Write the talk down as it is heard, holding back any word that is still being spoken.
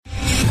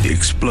The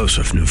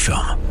explosive new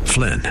film,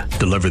 Flynn,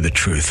 deliver the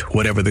truth,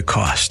 whatever the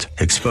cost.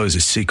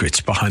 Exposes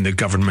secrets behind the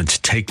government's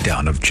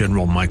takedown of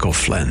General Michael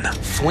Flynn.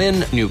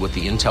 Flynn knew what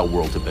the intel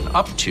world had been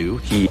up to.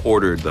 He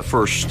ordered the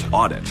first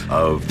audit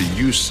of the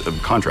use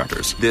of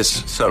contractors.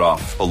 This set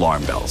off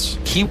alarm bells.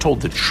 He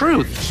told the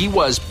truth. He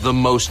was the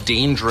most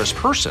dangerous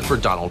person for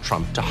Donald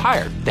Trump to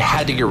hire. They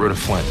had to get rid of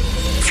Flynn.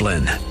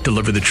 Flynn,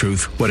 deliver the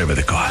truth, whatever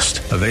the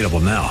cost. Available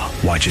now.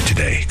 Watch it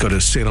today. Go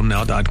to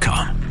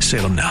salemnow.com.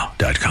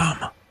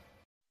 salemnow.com.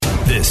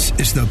 This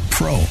is the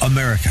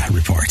Pro-America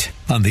Report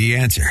on The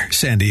Answer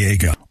San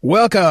Diego.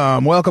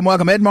 Welcome.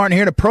 Ed Martin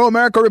here to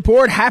Pro-America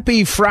Report.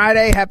 Happy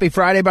Friday. Happy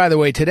Friday, by the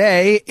way.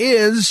 Today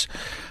is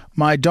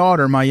my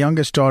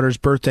youngest daughter's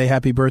birthday.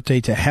 Happy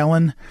birthday to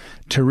Helen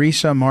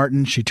Teresa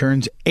Martin. She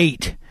turns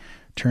 8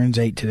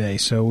 today.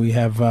 So we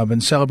have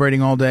been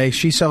celebrating all day.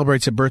 She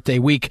celebrates a birthday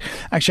week.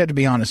 Actually, I have to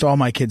be honest, all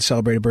my kids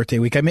celebrate a birthday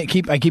week.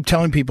 I keep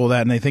telling people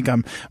that, and they think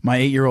my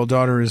 8-year-old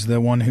daughter is the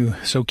one who's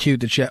so cute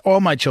that she, all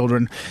my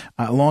children,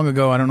 long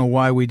ago, I don't know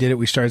why we did it.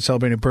 We started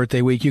celebrating a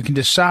birthday week. You can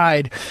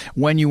decide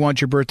when you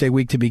want your birthday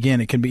week to begin.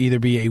 It can either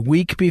be a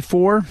week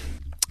before,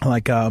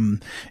 like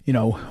 1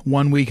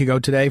 week ago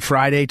today,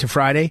 Friday to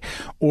Friday,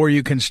 or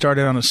you can start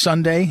it on a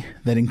Sunday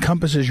that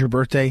encompasses your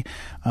birthday.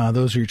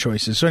 Those are your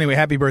choices. So anyway,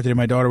 happy birthday to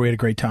my daughter. We had a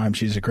great time.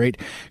 She's a great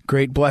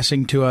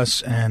blessing to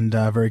us, and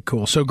very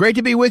cool. So great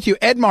to be with you.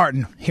 Ed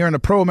Martin here on the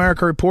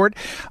Pro-America Report.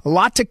 A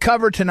lot to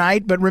cover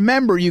tonight, but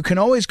remember, you can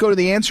always go to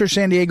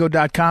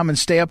theanswersandiego.com and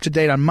stay up to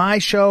date on my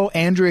show,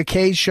 Andrea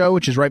Kay's show,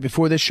 which is right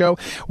before this show.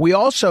 We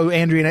also,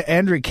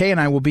 Andrea Kay and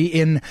I will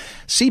be at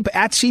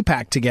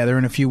CPAC together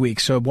in a few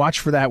weeks, so watch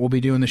for that. We'll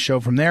be doing the show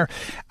from there.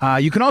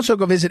 You can also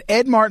go visit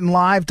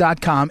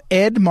edmartinlive.com,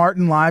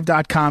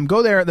 edmartinlive.com.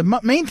 Go there. The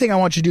main thing I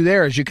want you to do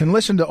there is you can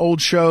listen to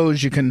old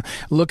shows. You can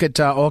look at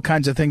all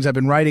kinds of things I've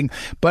been writing.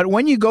 But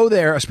when you go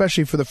there,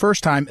 especially for the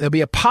first time, there'll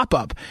be a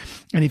pop-up.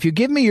 And if you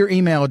give me your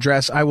email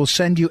address, I will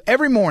send you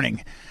every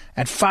morning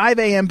at 5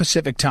 a.m.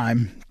 Pacific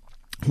time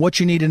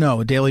what you need to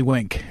know, a daily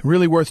wink.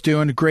 Really worth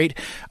doing. A great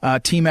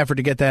team effort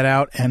to get that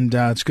out, and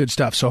it's good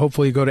stuff. So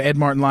hopefully you go to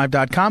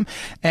edmartinlive.com.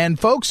 And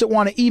folks that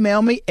want to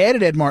email me,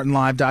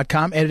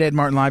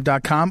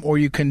 ed@edmartinlive.com, or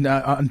you can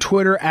on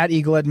Twitter,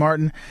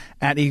 @EagleEdMartin,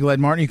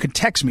 @EagleEdMartin. You can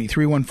text me,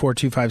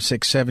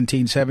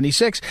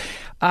 314-256-1776.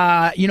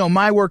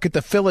 My work at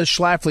the Phyllis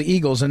Schlafly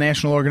Eagles, a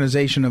national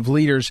organization of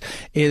leaders,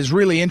 is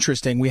really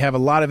interesting. We have a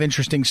lot of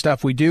interesting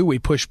stuff we do. We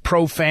push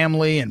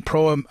pro-family and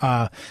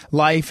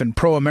pro-life and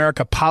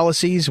pro-America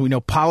policies. We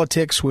know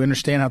politics. We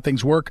understand how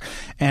things work,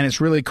 and it's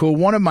really cool.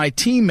 One of my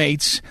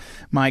teammates,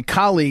 my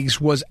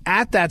colleagues, was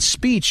at that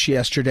speech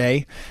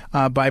yesterday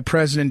by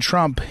President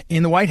Trump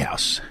in the White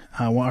House.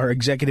 Our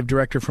executive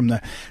director from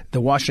the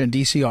Washington,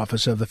 D.C.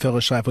 office of the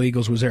Phyllis Schlafly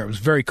Eagles was there. It was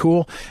very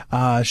cool.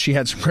 She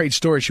had some great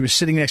stories. She was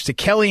sitting next to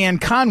Kellyanne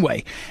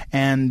Conway,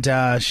 and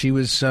she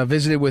was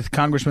visited with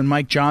Congressman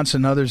Mike Johnson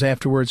and others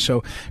afterwards.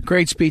 So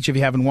great speech if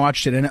you haven't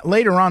watched it. And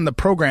later on in the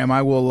program,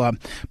 I will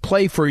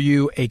play for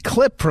you a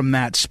clip from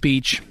that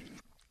speech.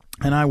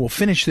 And I will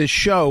finish this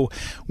show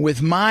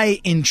with my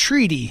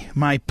entreaty,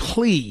 my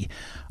plea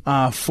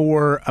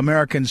for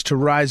Americans to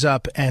rise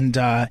up and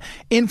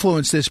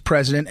influence this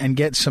president and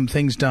get some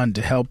things done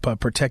to help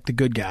protect the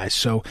good guys.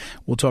 So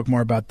we'll talk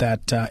more about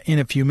that in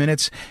a few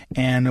minutes,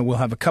 and we'll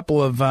have a couple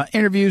of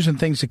interviews and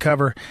things to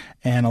cover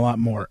and a lot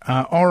more.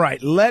 All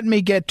right, let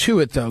me get to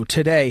it, though,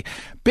 today.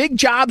 Big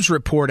jobs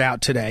report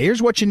out today.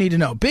 Here's what you need to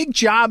know. Big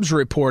jobs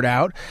report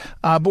out,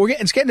 but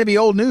it's getting to be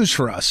old news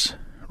for us.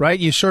 Right?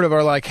 You sort of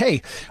are like,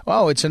 hey,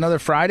 it's another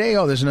Friday.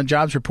 Oh, there's a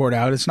jobs report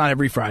out. It's not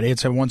every Friday.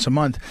 It's once a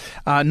month.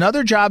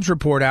 Another jobs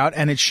report out,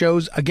 and it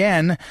shows,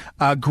 again,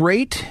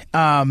 great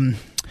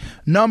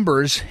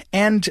numbers.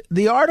 And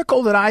the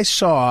article that I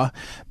saw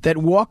that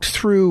walked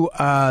through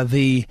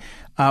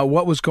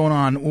what was going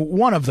on,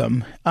 one of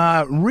them,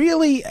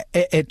 really,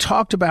 it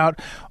talked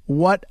about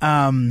what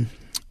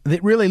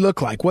that really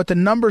look like, what the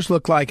numbers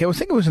look like. I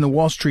think it was in the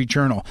Wall Street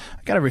Journal.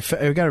 I got to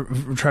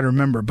try to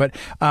remember, but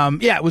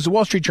it was the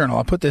Wall Street Journal.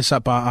 I'll put this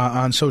up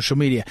on social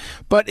media.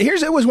 But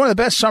it was one of the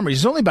best summaries.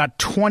 It's only about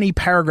 20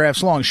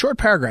 paragraphs long, short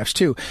paragraphs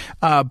too.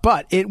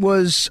 But it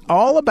was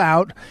all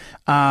about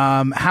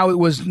how it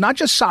was not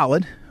just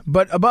solid,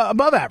 but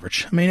above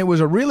average. I mean, it was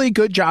a really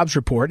good jobs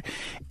report,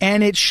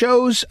 and it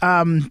shows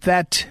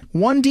that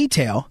one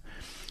detail,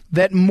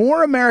 that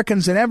more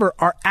Americans than ever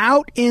are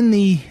out in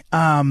the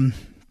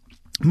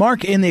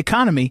in the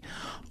economy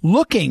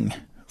looking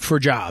for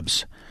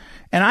jobs.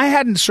 And I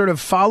hadn't sort of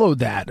followed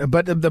that.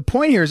 But the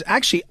point here is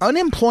actually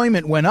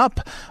unemployment went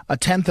up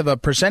 0.1 of a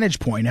percentage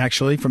point,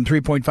 actually, from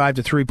 3.5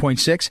 to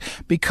 3.6,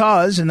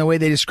 because, and the way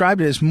they described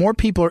it is, more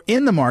people are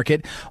in the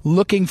market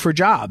looking for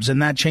jobs,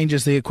 and that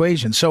changes the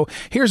equation. So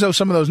here's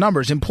some of those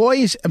numbers.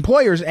 Employers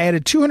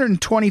added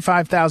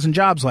 225,000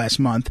 jobs last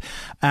month,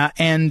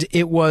 and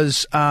it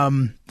was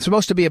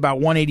supposed to be about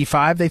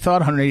 185, they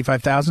thought,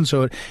 185,000,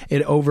 so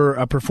it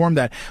overperformed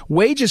that.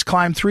 Wages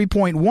climbed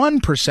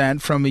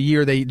 3.1% from a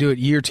year. They do it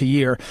year to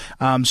year,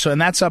 and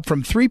that's up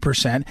from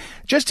 3%.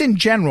 Just in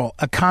general,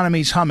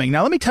 economy's humming.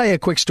 Now, let me tell you a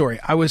quick story.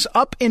 I was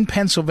up in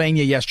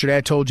Pennsylvania yesterday,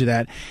 I told you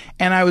that,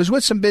 and I was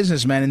with some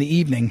businessmen in the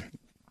evening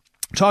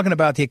talking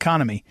about the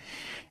economy.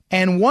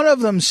 And one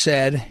of them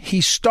said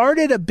he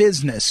started a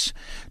business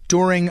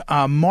during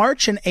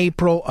March and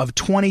April of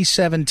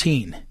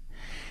 2017.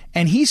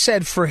 And he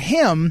said for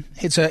him,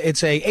 it's a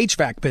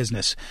HVAC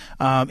business,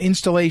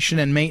 installation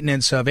and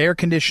maintenance of air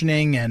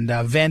conditioning and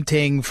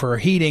venting for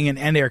heating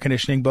and air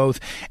conditioning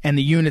both, and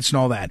the units and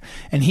all that.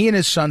 And he and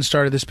his son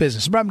started this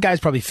business. The guy's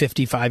probably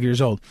 55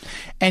 years old.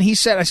 And he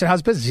said, I said,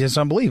 how's business? He said, it's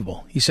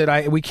unbelievable. He said,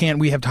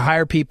 we have to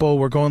hire people.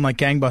 We're going like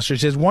gangbusters. He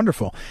said, it's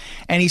wonderful.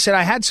 And he said,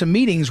 I had some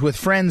meetings with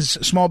friends,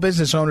 small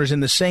business owners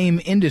in the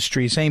same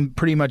industry, same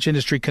pretty much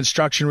industry,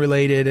 construction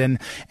related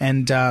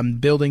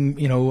and building,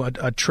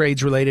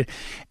 trades related.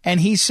 And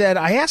he said,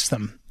 I asked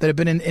them that have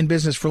been in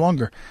business for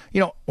longer,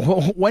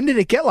 when did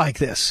it get like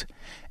this?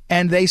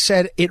 And they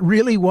said it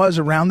really was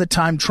around the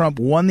time Trump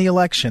won the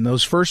election.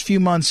 Those first few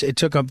months, it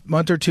took a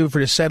month or two for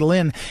it to settle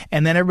in.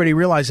 And then everybody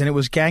realized, and it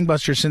was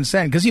gangbusters since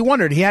then. Because he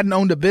wondered, he hadn't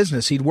owned a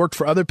business. He'd worked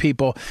for other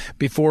people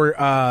before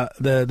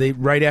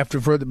right after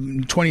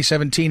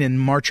 2017 in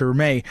March or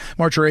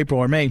April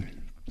or May.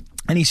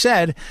 And he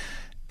said,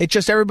 it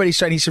just everybody's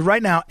saying, he said,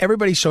 right now,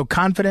 everybody's so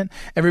confident.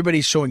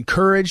 Everybody's so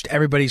encouraged.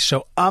 Everybody's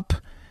so up.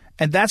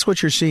 And that's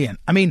what you're seeing.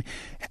 I mean,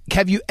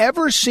 have you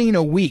ever seen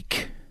a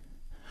week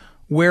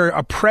where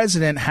a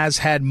president has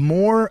had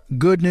more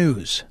good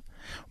news,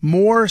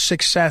 more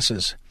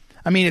successes?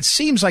 I mean, it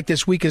seems like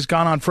this week has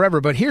gone on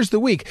forever, but here's the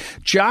week.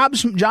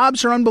 Jobs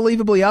are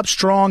unbelievably up,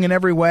 strong in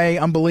every way,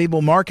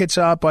 unbelievable. Markets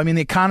up. I mean,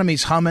 the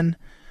economy's humming.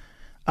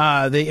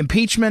 The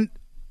impeachment,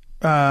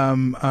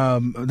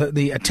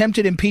 the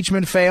attempted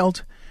impeachment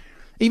failed.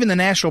 Even the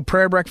National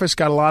Prayer Breakfast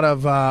got a lot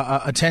of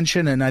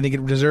attention, and I think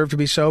it deserved to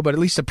be so. But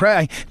at least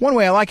one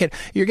way I like it,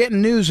 you're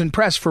getting news and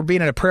press for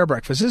being at a prayer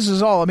breakfast. This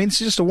is all. I mean, it's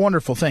just a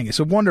wonderful thing. It's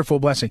a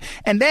wonderful blessing.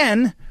 And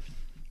then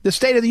the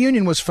State of the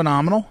Union was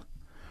phenomenal,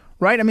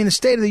 right? I mean, the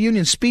State of the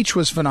Union speech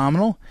was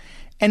phenomenal.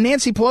 And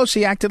Nancy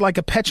Pelosi acted like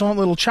a petulant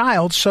little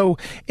child. So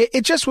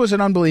it just was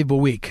an unbelievable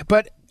week.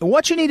 But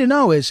what you need to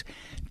know is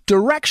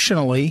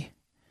directionally,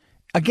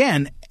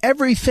 again,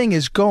 everything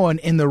is going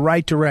in the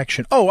right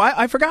direction. Oh,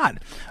 I forgot.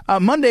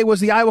 Monday was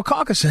the Iowa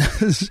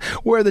caucuses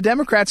where the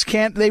Democrats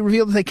they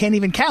revealed that they can't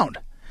even count.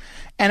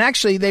 And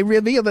actually, they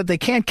revealed that they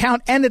can't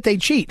count and that they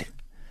cheat.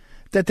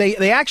 That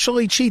they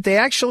actually cheat. They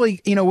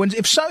actually,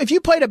 if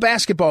you played a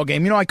basketball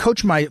game, I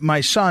coach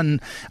my son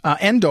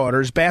and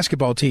daughter's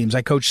basketball teams.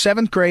 I coach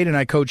 7th grade and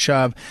I coach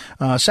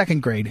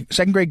second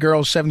grade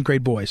girls, 7th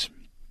grade boys.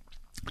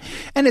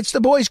 And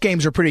the boys'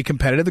 games are pretty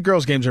competitive. The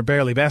girls' games are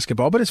barely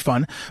basketball, but it's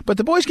fun. But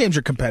the boys' games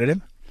are competitive.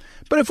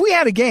 But if we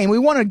had a game, we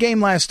won a game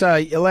last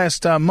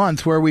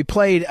month where we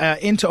played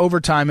into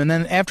overtime, and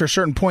then after a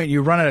certain point,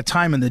 you run out of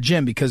time in the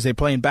gym because they're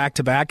playing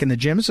back-to-back in the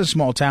gym. It's a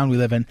small town we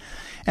live in.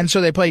 And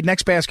so they played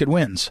next basket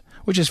wins,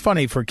 which is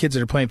funny for kids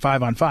that are playing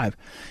 5-on-5.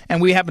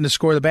 And we happened to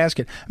score the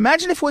basket.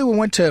 Imagine if we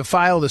went to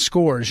file the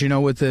scores,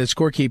 with the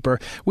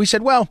scorekeeper. We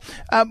said, well,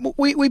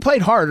 we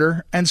played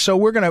harder, and so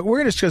we're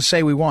just going to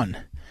say we won.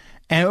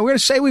 And we're going to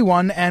say we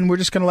won, and we're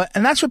just going to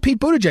and that's what Pete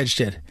Buttigieg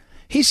did.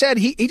 He said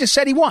he just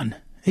said he won.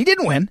 He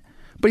didn't win,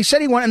 but he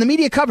said he won, and the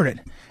media covered it.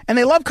 And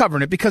they love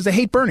covering it because they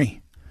hate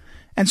Bernie.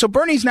 And so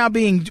Bernie's now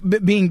being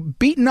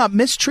beaten up,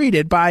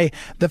 mistreated by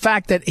the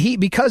fact that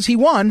because he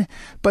won,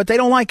 but they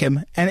don't like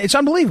him. And it's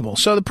unbelievable.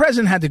 So the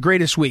president had the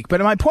greatest week. But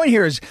my point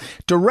here is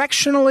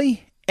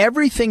directionally,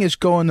 everything is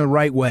going the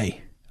right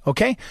way.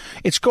 Okay?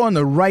 It's going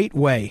the right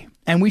way.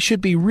 And we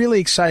should be really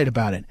excited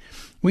about it.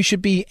 We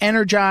should be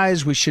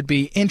energized. We should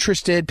be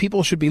interested.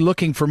 People should be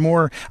looking for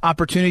more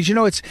opportunities.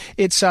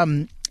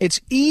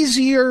 It's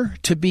easier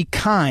to be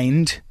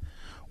kind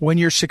when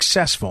you're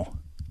successful.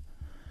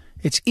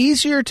 It's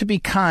easier to be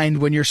kind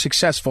when you're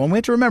successful. And we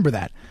have to remember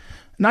that.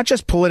 Not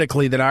just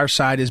politically that our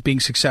side is being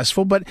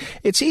successful, but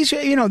it's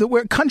easier,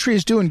 the country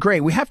is doing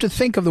great. We have to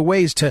think of the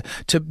ways to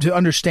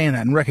understand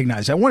that and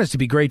recognize that. One is to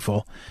be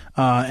grateful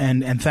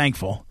and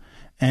thankful.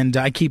 And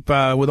I keep,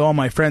 with all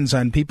my friends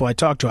and people I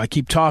talk to, I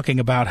keep talking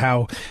about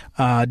how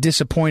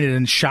disappointed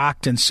and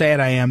shocked and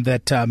sad I am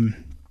that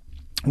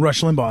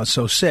Rush Limbaugh is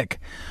so sick,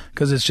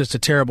 because it's just a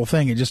terrible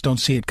thing. You just don't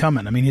see it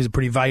coming. I mean, he's a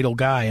pretty vital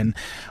guy. And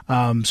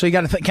so you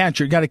got to count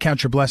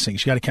your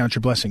blessings. You got to count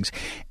your blessings.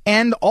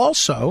 And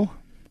also,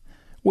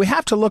 we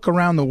have to look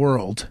around the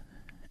world.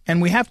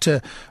 And we have to,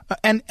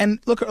 and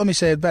look, let me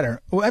say it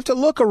better. We have to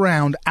look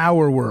around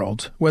our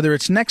world, whether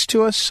it's next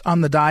to us on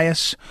the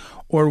dais,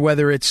 or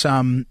whether it's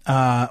across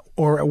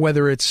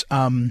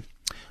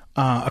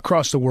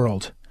the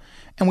world.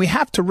 And we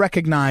have to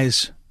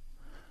recognize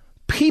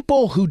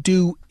people who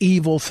do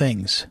evil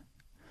things.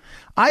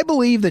 I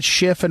believe that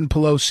Schiff and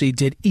Pelosi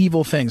did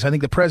evil things. I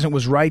think the president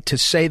was right to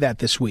say that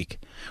this week.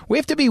 We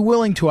have to be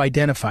willing to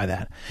identify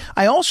that.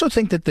 I also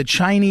think that the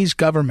Chinese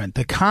government,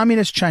 the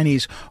communist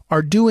Chinese,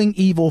 are doing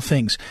evil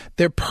things.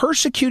 They're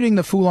persecuting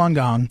the Falun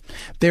Gong.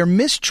 They're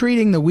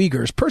mistreating the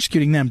Uyghurs,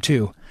 persecuting them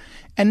too.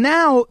 And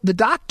now the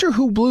doctor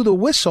who blew the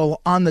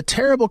whistle on the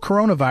terrible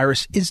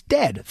coronavirus is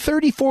dead.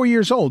 34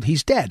 years old.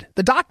 He's dead.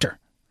 The doctor.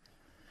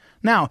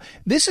 Now,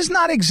 this is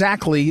not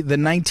exactly the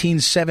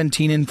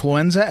 1917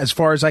 influenza, as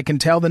far as I can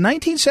tell. The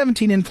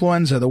 1917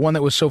 influenza, the one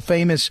that was so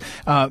famous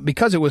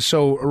because it was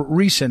so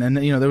recent, and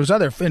there was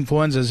other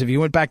influenzas. If you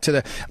went back to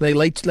the late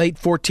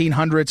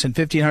 1400s and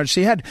 1500s,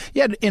 so you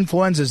had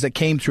influenzas that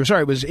came through.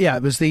 Sorry, it was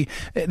they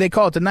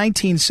call it the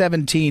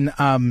 1917.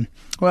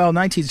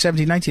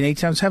 1917,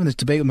 1918. I was having this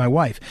debate with my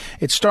wife.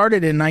 It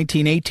started in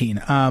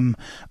 1918.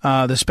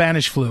 The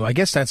Spanish flu. I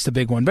guess that's the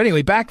big one. But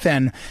anyway, back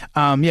then,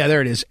 there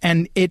it is,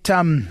 and it.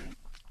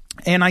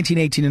 And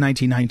 1918 and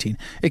 1919,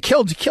 it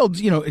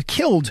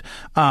killed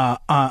a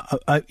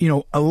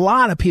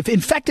lot of people.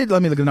 Infected.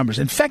 Let me look at the numbers.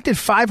 Infected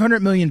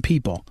 500 million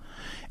people,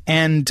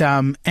 and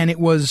it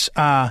was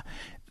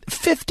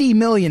 50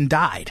 million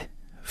died.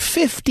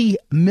 50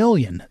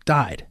 million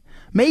died.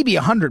 Maybe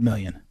 100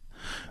 million.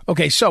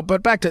 Okay,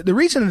 but back to the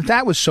reason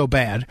that was so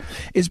bad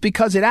is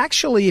because it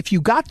actually, if you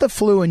got the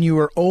flu and you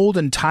were old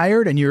and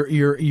tired and your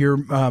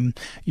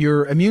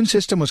immune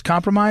system was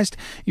compromised,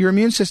 your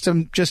immune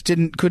system just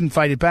couldn't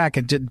fight it back,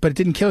 but it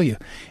didn't kill you.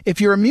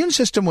 If your immune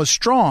system was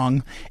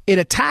strong, it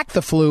attacked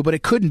the flu, but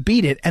it couldn't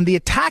beat it, and the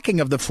attacking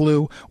of the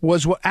flu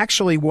was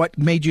what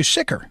made you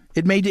sicker.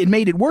 It made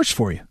it worse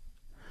for you.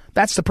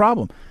 That's the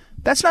problem.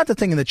 That's not the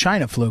thing in the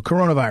China flu,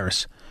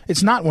 coronavirus.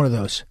 It's not one of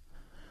those.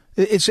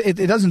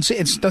 It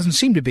doesn't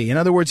seem to be. In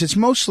other words, it's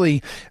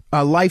mostly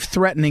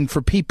life-threatening for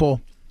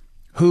people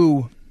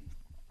who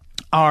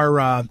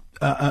are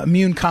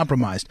immune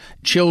compromised,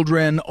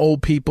 children,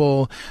 old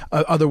people,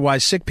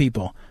 otherwise sick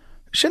people.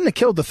 Shouldn't have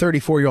killed the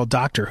 34-year-old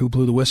doctor who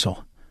blew the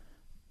whistle.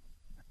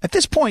 At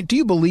this point, do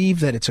you believe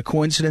that it's a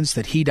coincidence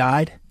that he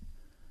died?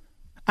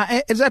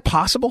 Is that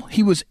possible?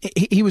 He was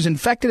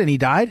infected and he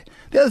died?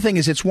 The other thing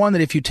is, it's one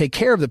that if you take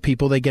care of the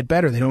people, they get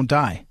better. They don't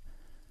die.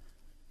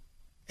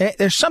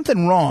 There's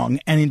something wrong.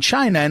 And in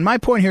China, and my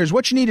point here is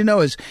what you need to know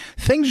is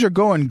things are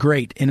going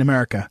great in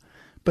America,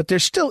 but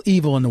there's still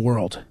evil in the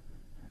world.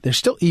 There's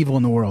still evil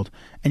in the world,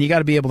 and you got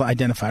to be able to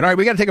identify it. All right,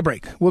 we got to take a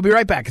break. We'll be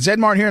right back. It's Ed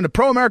Martin here in the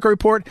Pro America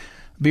Report.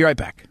 Be right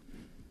back.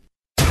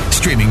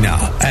 Streaming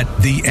now at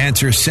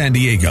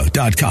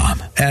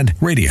theanswersandiego.com and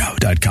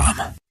radio.com.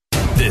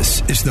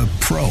 This is the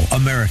Pro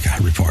America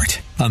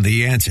Report on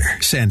The Answer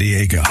San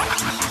Diego.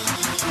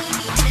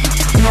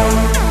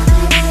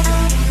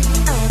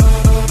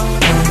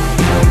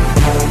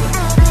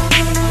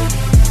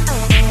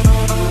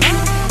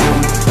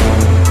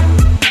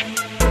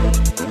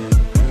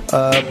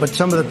 But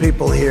some of the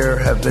people here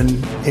have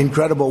been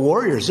incredible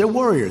warriors. They're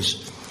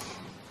warriors.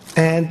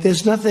 And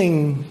there's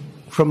nothing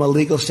from a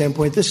legal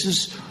standpoint. This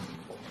is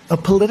a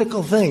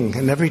political thing.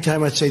 And every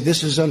time I say,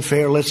 this is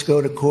unfair, let's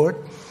go to court,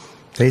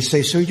 they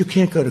say, sir, you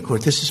can't go to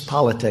court. This is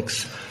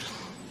politics.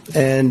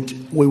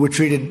 And we were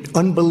treated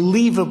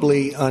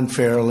unbelievably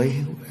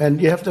unfairly. And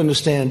you have to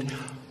understand,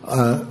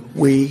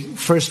 we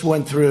first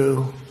went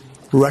through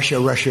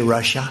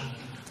Russia.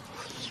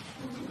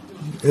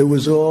 It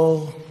was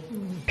all...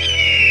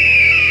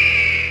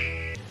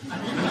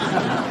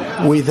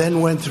 We then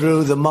went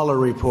through the Mueller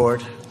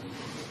report,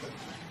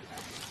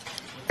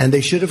 and they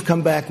should have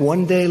come back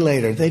one day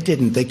later. They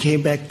didn't. They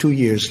came back 2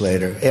 years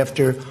later,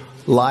 after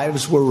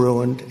lives were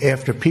ruined,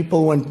 after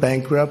people went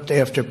bankrupt,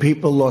 after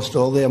people lost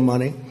all their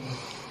money.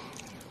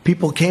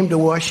 People came to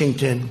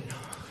Washington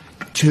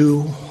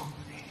to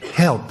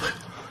help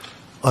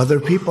other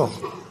people.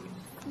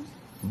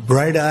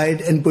 Bright-eyed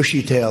and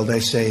bushy-tailed, I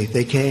say.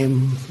 They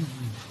came,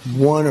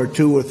 one or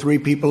two or three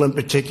people in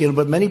particular,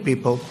 but many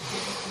people.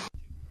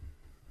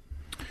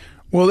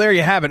 Well, there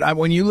you have it.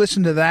 When you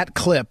listen to that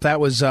clip, that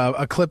was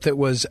a clip that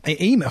was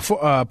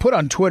posted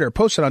on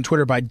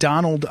Twitter by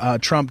Donald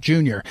Trump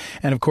Jr.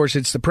 And, of course,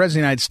 it's the President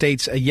of the United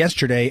States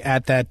yesterday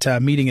at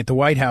that meeting at the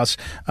White House,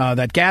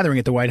 that gathering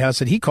at the White House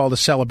that he called a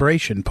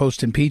celebration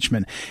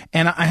post-impeachment.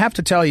 And I have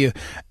to tell you,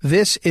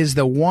 this is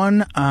the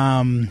one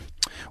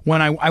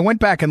when I went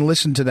back and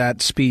listened to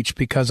that speech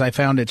because I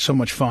found it so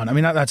much fun. I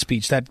mean, not that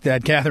speech,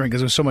 that gathering,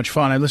 because it was so much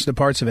fun. I listened to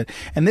parts of it.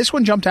 And this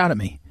one jumped out at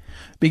me.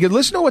 Because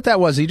listen to what that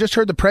was. You just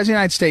heard the President of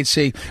the United States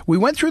say, we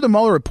went through the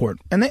Mueller report,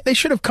 and they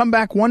should have come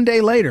back one day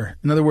later.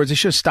 In other words, they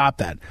should have stopped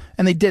that.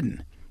 And they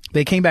didn't.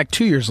 They came back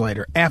 2 years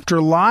later. After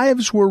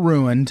lives were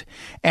ruined,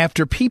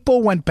 after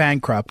people went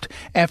bankrupt,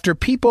 after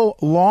people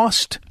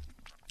lost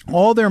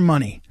all their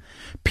money,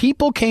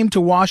 people came to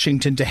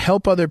Washington to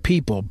help other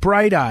people,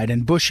 bright-eyed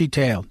and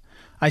bushy-tailed.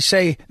 I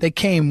say they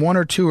came, one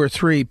or two or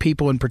three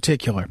people in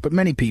particular, but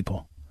many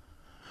people.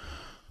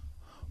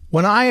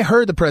 When I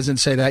heard the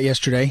president say that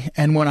yesterday,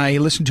 and when I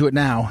listen to it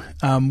now,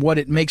 what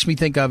it makes me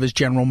think of is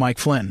General Mike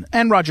Flynn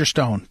and Roger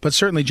Stone, but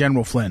certainly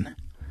General Flynn.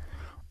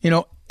 You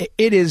know,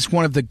 it is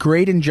one of the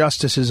great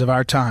injustices of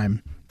our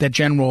time that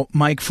General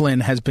Mike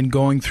Flynn has been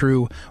going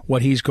through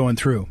what he's going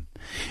through.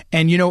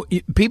 And, you know,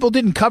 people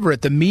didn't cover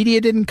it. The media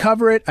didn't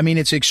cover it. I mean,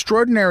 it's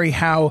extraordinary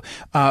how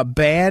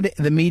bad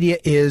the media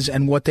is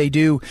and what they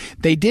do.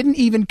 They didn't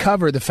even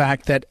cover the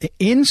fact that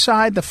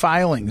inside the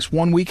filings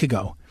 1 week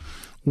ago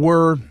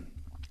was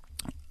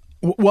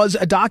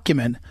a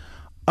document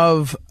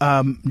of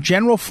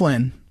General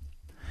Flynn.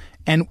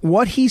 And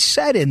what he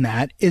said in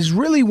that is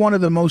really one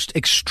of the most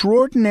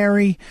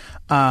extraordinary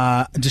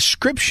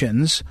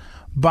descriptions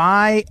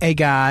by a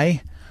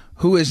guy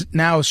who is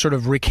now sort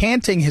of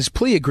recanting his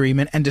plea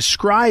agreement and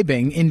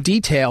describing in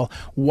detail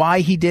why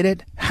he did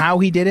it, how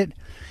he did it.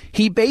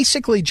 He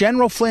basically,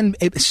 General Flynn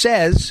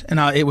says, and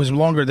it was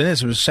longer than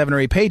this, it was 7 or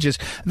 8 pages,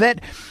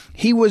 that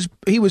he was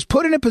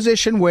put in a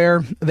position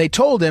where they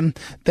told him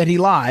that he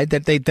lied,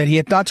 that he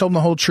had not told them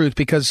the whole truth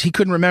because he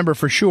couldn't remember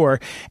for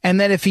sure,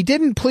 and that if he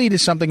didn't plead to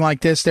something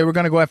like this, they were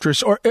going to go after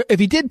his, or if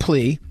he did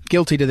plead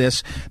guilty to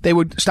this, they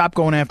would stop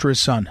going after his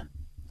son.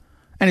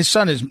 And his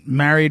son is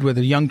married with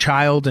a young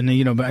child, and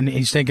and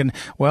he's thinking,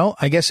 well,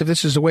 I guess if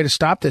this is a way to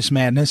stop this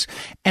madness.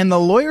 And the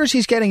lawyers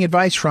he's getting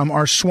advice from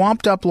are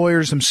swamped up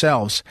lawyers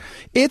themselves.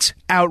 It's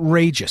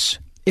outrageous.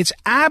 It's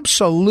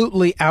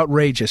absolutely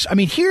outrageous. I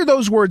mean, hear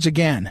those words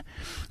again.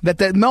 That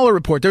the Mueller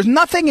report, there's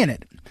nothing in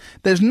it.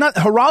 There's not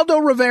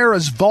Geraldo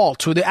Rivera's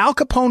vault, or the Al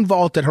Capone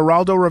vault that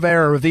Geraldo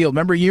Rivera revealed.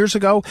 Remember years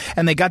ago?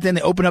 And they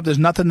opened up, there's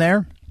nothing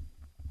there.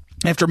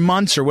 After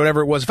months or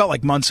whatever it was, felt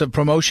like months of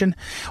promotion,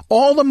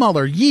 all the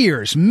Mueller,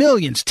 years,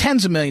 millions,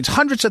 tens of millions,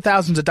 hundreds of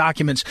thousands of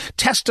documents,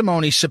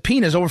 testimonies,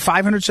 subpoenas, over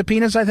 500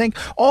 subpoenas, I think,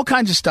 all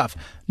kinds of stuff.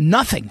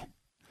 Nothing.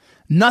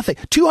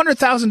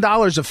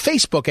 $200,000 of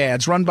Facebook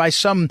ads run by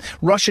some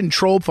Russian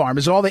troll farm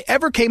is all they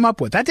ever came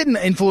up with. That didn't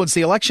influence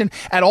the election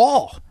at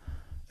all.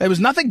 There was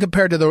nothing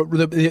compared to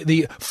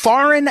the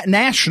foreign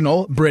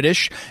national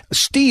British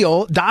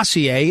Steele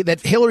dossier that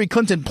Hillary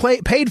Clinton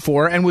paid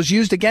for and was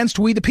used against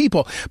we the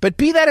people. But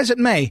be that as it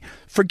may,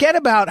 forget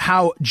about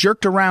how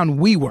jerked around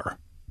we were.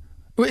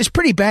 It's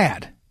pretty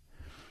bad.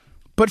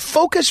 But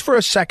focus for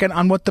a second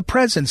on what the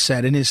president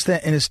said in his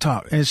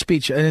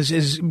speech, in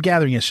his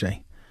gathering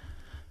yesterday.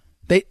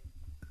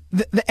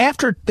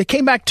 After they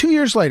came back 2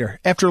 years later,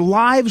 after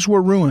lives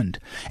were ruined,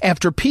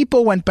 after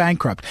people went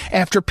bankrupt,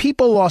 after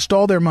people lost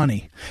all their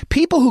money,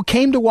 people who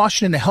came to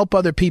Washington to help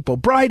other people,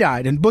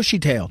 bright-eyed and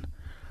bushy-tailed,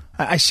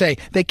 I say,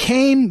 they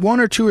came, 1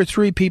 or 2 or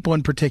 3 people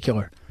in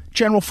particular,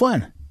 General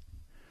Flynn.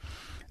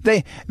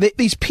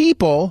 These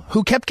people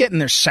who kept getting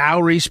their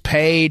salaries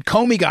paid,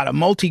 Comey got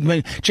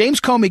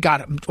James Comey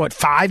got,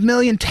 $5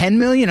 million, $10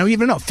 million, I don't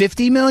even know,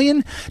 $50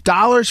 million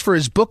for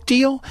his book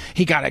deal.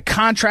 He got a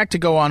contract to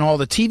go on all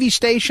the TV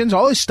stations,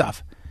 all this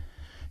stuff.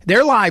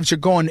 Their lives are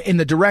going in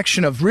the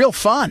direction of real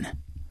fun.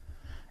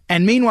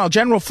 And meanwhile,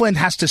 General Flynn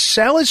has to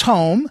sell his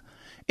home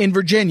in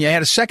Virginia. He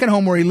had a second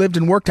home where he lived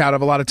and worked out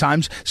of a lot of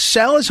times,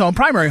 sell his home,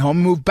 primary home,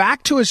 move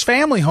back to his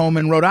family home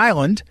in Rhode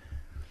Island,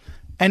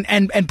 and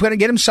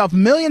get himself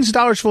millions of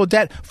dollars full of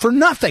debt for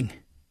nothing.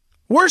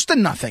 Worse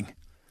than nothing.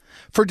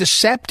 For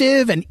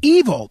deceptive and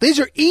evil. These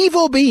are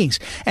evil beings.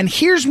 And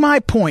here's my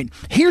point.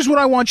 Here's what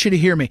I want you to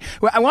hear me.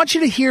 I want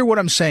you to hear what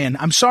I'm saying.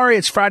 I'm sorry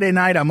it's Friday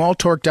night. I'm all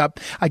torqued up.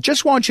 I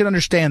just want you to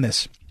understand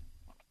this.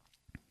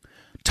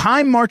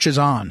 Time marches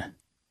on.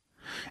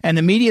 And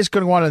the media is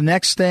going to go on to the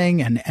next thing,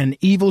 and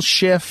evil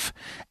Schiff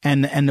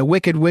and the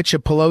Wicked Witch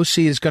of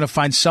Pelosi is going to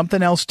find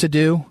something else to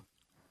do.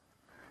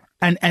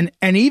 And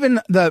even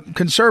the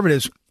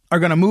conservatives are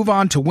going to move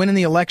on to winning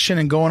the election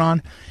and going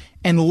on.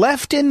 And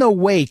left in the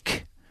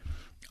wake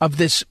of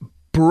this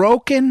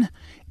broken,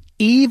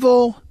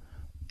 evil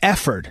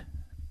effort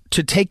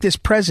to take this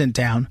president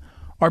down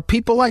are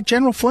people like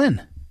General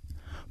Flynn.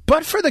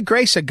 But for the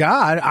grace of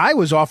God, I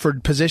was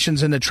offered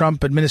positions in the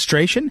Trump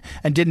administration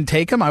and didn't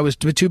take them. I was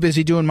too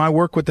busy doing my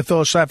work with the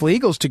Phyllis Schlafly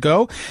Eagles to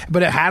go.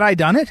 But had I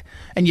done it,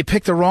 and you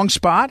picked the wrong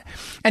spot?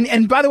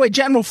 And by the way,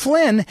 General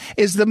Flynn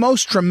is the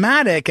most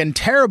dramatic and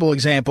terrible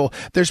example.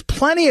 There's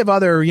plenty of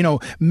other,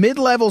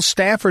 mid-level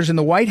staffers in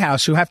the White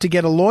House who have to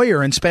get a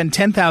lawyer and spend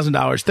 $10,000,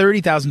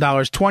 $30,000,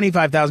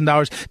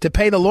 $25,000 to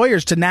pay the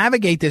lawyers to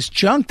navigate this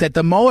junk that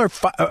the Mueller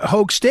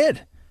hoax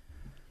did.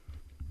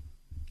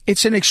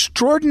 It's an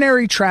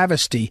extraordinary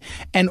travesty.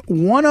 And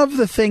one of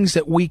the things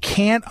that we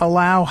can't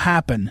allow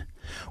happen,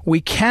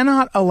 we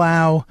cannot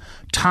allow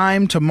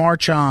time to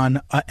march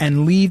on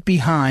and leave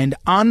behind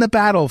on the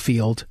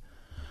battlefield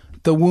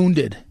the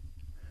wounded,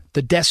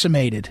 the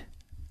decimated,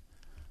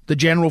 the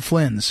General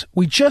Flynns.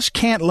 We just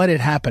can't let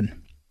it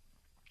happen.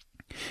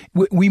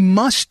 We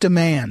must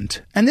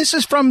demand, and this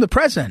is from the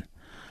president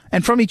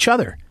and from each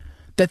other,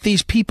 that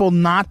these people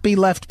not be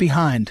left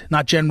behind.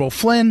 Not General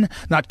Flynn,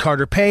 not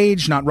Carter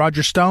Page, not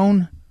Roger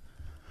Stone.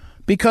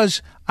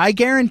 Because I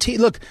guarantee,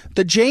 look,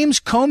 the James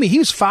Comey, he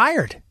was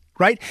fired,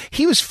 right?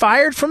 He was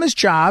fired from his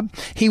job.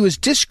 He was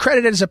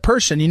discredited as a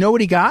person. You know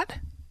what he got?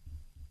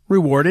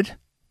 Rewarded.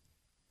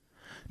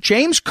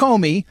 James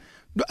Comey,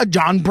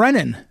 John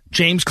Brennan,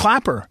 James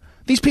Clapper.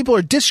 These people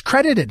are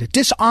discredited,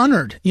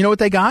 dishonored. You know what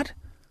they got?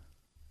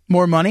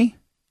 More money,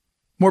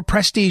 more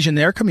prestige in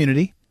their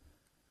community.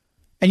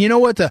 And you know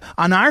what?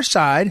 On our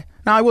side,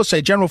 now I will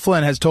say General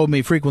Flynn has told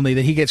me frequently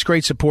that he gets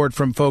great support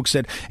from folks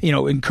that,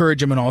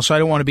 encourage him and all. So I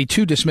don't want to be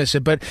too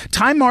dismissive, but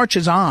time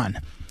marches on,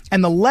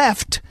 and the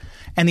left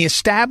and the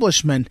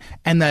establishment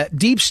and the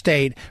deep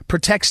state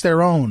protects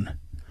their own,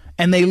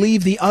 and they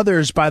leave the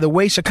others by the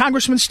wayside.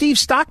 Congressman Steve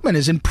Stockman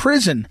is in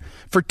prison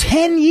for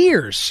 10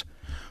 years.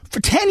 For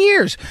 10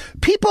 years.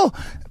 People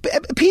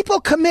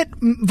commit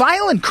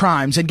violent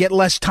crimes and get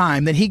less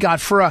time than he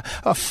got for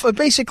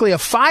basically a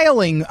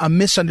filing a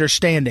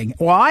misunderstanding.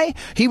 Why?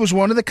 He was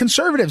one of the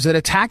conservatives that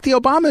attacked the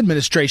Obama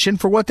administration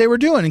for what they were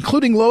doing,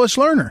 including Lois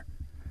Lerner.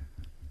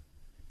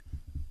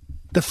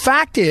 The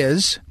fact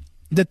is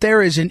that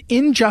there is an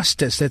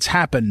injustice that's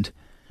happened,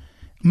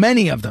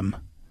 many of them,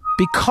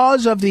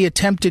 because of the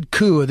attempted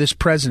coup of this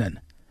president.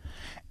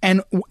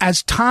 And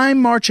as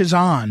time marches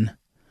on,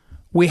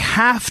 we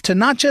have to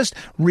not just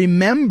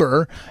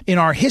remember in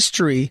our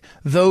history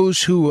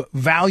those who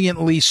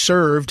valiantly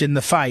served in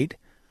the fight,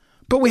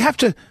 but we have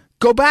to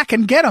go back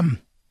and get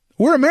them.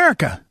 We're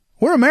America.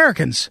 We're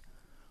Americans.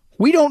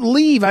 We don't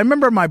leave. I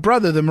remember my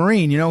brother, the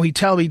Marine, he'd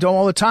tell me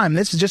all the time,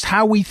 this is just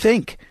how we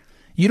think.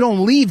 You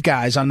don't leave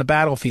guys on the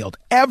battlefield,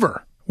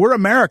 ever. We're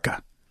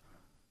America.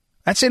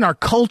 That's in our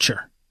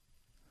culture.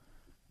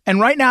 And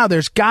right now,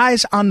 there's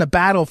guys on the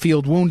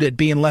battlefield wounded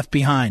being left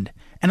behind.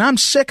 And I'm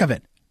sick of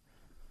it.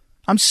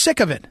 I'm sick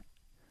of it.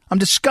 I'm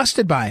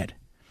disgusted by it.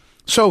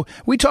 So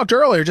we talked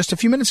earlier, just a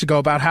few minutes ago,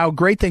 about how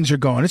great things are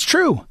going. It's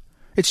true.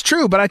 It's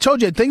true. But I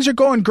told you, things are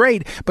going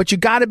great, but you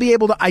got to be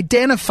able to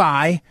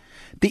identify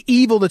the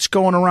evil that's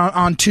going around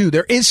on too.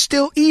 There is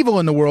still evil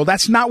in the world.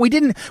 That's not, we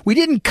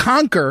didn't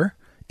conquer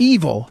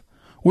evil.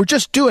 We're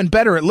just doing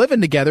better at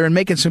living together and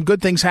making some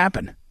good things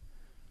happen.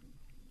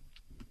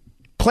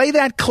 Play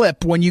that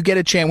clip when you get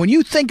a chance. When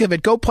you think of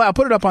it, I'll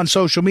put it up on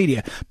social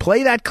media.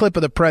 Play that clip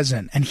of the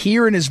president and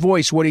hear in his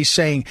voice what he's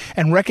saying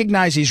and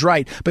recognize he's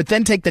right. But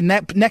then take the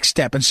next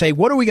step and say,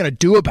 what are we going to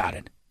do about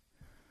it?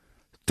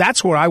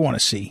 That's what I want to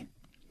see.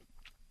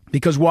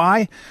 Because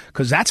why?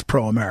 Because that's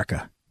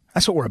pro-America.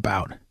 That's what we're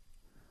about.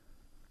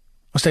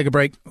 Let's take a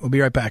break. We'll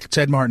be right back. It's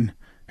Ed Martin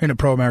here in the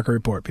Pro-America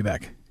Report. Be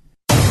back.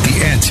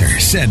 The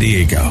Answer San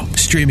Diego.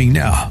 Streaming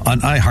now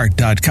on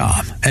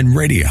iHeart.com and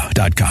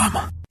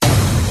radio.com.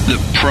 The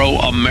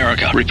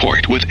Pro-America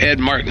Report with Ed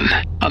Martin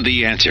on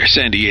The Answer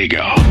San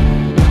Diego.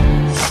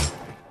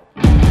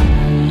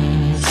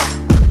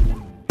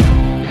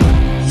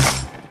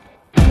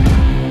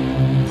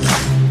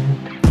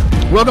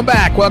 Welcome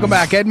back. Welcome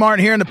back. Ed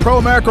Martin here in the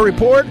Pro-America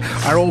Report.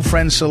 Our old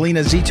friend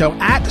Selena Zito,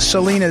 at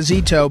Selena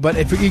Zito. But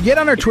if you get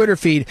on her Twitter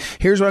feed,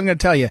 here's what I'm going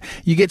to tell you.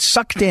 You get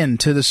sucked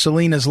into the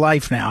Selena's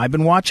life now. I've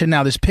been watching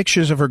now. There's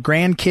pictures of her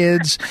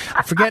grandkids.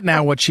 I forget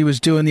now what she was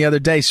doing the other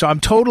day. So I'm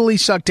totally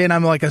sucked in.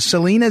 I'm like a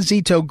Selena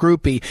Zito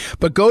groupie.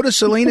 But go to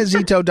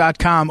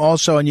selenazito.com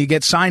also, and you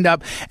get signed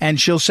up,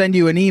 and she'll send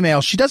you an email.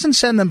 She doesn't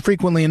send them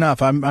frequently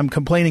enough. I'm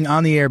complaining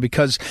on the air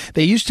because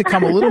they used to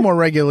come a little more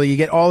regularly. You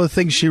get all the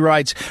things she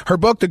writes. Her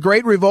book, The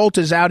Great Revolt,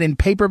 is out in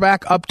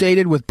paperback,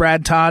 updated with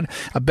Brad Todd,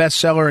 a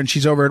bestseller, and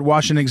she's over at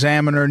Washington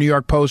Examiner, New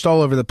York Post,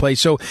 all over the place.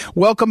 So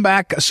welcome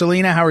back,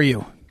 Selena. How are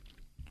you?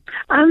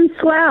 I'm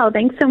swell.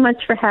 Thanks so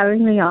much for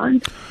having me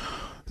on.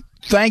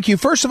 Thank you.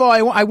 First of all,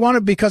 I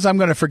wanted, because I'm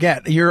going to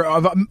forget,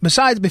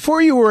 besides,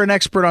 before you were an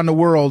expert on the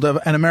world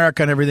and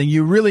America and everything,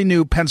 you really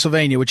knew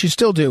Pennsylvania, which you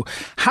still do.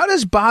 How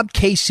does Bob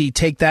Casey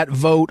take that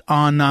vote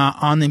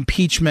on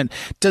impeachment?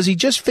 Does he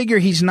just figure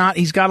he's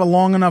got a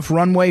long enough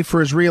runway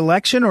for his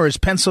reelection, or is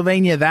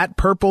Pennsylvania that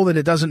purple that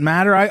it doesn't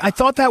matter? I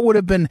thought that would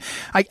have been,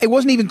 it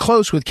wasn't even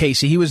close with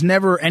Casey. He was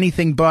never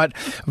anything but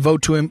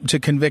vote to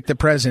convict the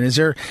president. Is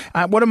there,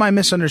 what am I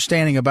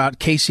misunderstanding about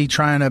Casey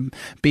trying to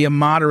be a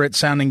moderate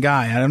sounding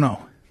guy? I don't know.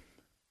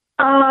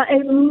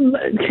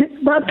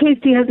 Bob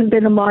Casey hasn't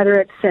been a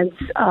moderate since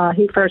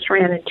he first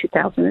ran in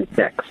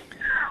 2006.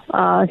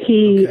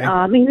 He's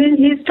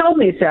told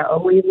me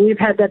so. We've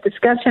had that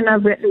discussion.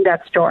 I've written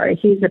that story.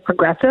 He's a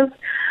progressive.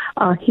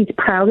 He's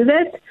proud of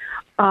it.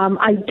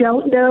 I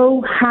don't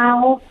know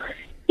how,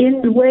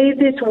 in the way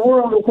this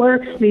world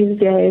works these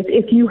days,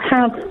 if you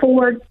have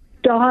 4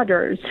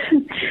 daughters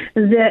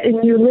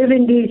and you live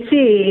in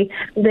D.C.,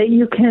 that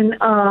you can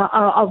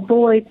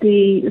avoid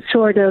the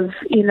sort of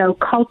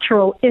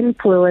cultural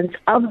influence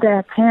of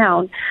that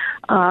town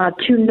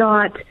to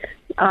not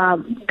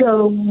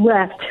go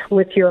left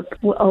with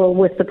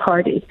the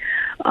party.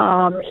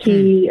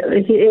 He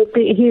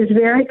is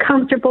very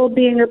comfortable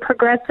being a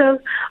progressive.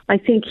 I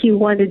think he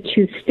wanted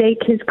to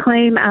stake his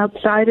claim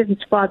outside of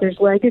his father's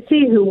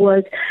legacy, who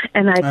was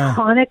an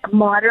iconic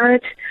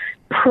moderate,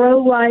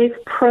 pro-life,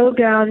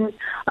 pro-gun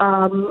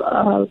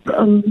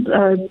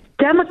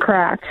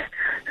Democrat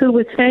who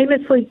was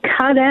famously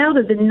cut out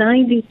of the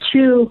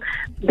 92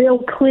 Bill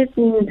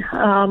Clinton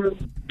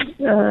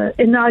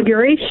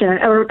inauguration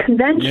or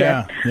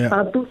convention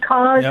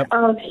because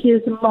of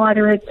his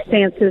moderate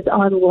stances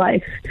on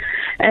life.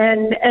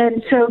 And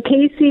so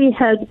Casey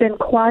has been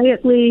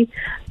quietly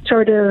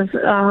sort of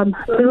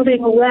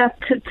moving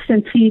left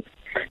since he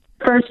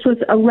first was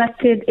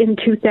elected in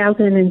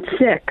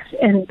 2006.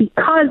 And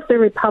because the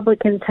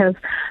Republicans have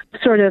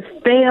sort of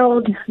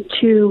failed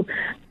to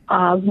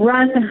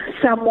run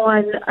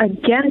someone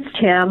against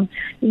him,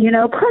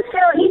 plus,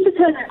 he's a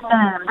tennis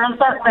man. There's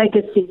that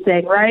legacy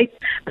thing, right?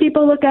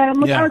 People look at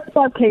him, it's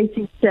about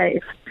Casey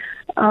safe.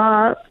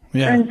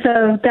 And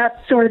so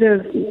that sort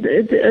of,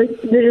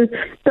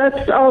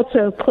 that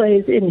also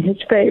plays in his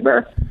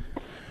favor.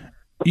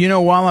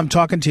 While I'm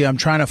talking to you, I'm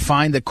trying to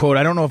find the quote.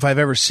 I don't know if I've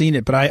ever seen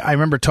it, but I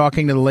remember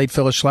talking to the late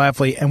Phyllis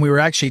Schlafly, and we were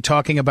actually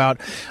talking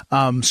about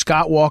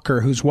Scott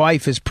Walker, whose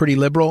wife is pretty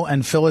liberal,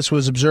 and Phyllis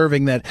was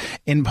observing that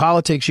in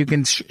politics you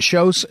can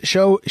show us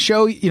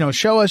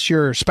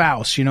your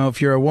spouse.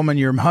 If you're a woman,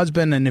 your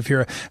husband, and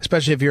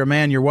especially if you're a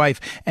man, your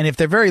wife. And if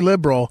they're very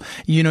liberal,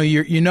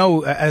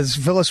 as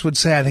Phyllis would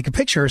say, I think a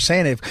picture her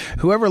saying, if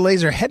whoever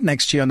lays her head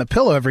next to you on the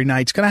pillow every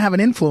night is going to have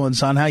an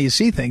influence on how you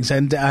see things.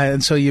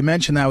 And so you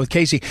mentioned that with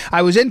Casey.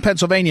 I was in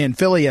Pennsylvania, in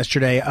Philly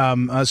yesterday,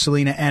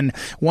 Selena, and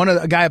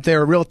a guy up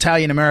there, a real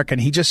Italian American,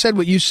 he just said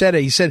what you said.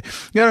 He said,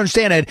 you don't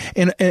understand it,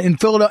 in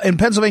Philadelphia, in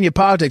Pennsylvania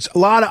politics, a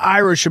lot of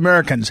Irish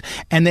Americans,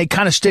 and they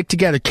kind of stick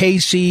together.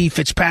 Casey,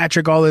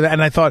 Fitzpatrick, all of that.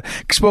 And I thought,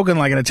 spoken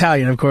like an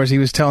Italian, of course, he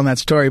was telling that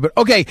story. But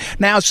okay,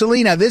 now,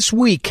 Selena, this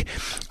week,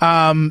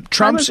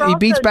 he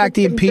beats back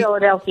the impeachment.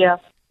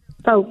 Philadelphia.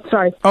 Oh,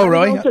 sorry. Oh,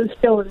 really?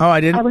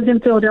 I didn't. I was in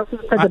Philadelphia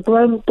for the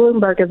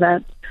Bloomberg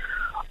event.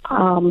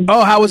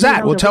 How was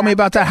that? Well, tell me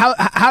about that.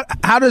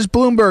 How does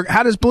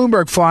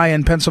Bloomberg fly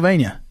in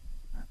Pennsylvania?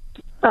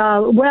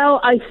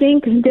 Well, I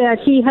think that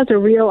he has a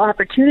real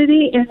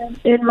opportunity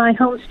in my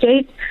home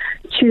state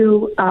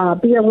to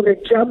be able to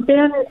jump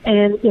in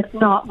and, if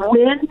not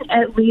win,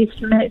 at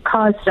least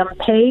cause some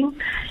pain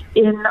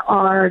in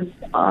our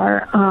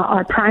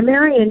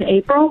primary in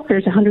April.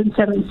 There's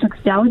 176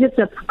 delegates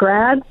up for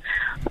grabs,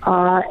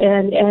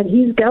 and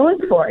he's going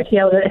for it. He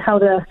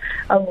held a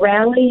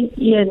rally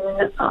in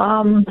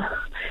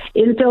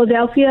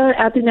Philadelphia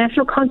at the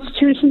National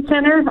Constitution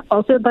Center.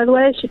 Also, by the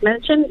way, I should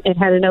mention, it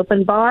had an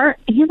open bar,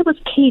 and it was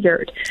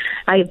catered.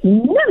 I've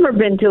never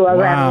been to a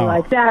rally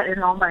like that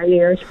in all my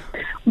years.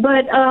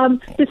 But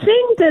the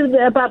thing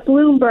about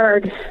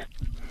Bloomberg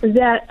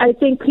that I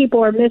think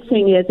people are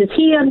missing is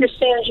he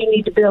understands you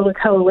need to build a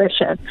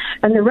coalition.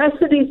 And the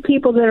rest of these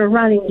people that are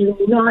running do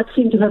not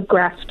seem to have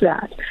grasped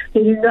that.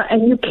 They do not,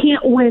 and you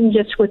can't win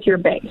just with your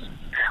base,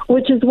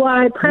 which is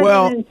why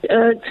President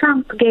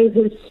Trump gave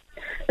the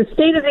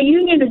State of the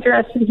Union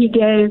address that he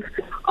gave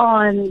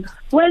on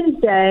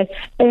Wednesday,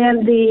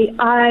 and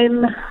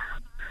I'm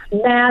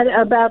mad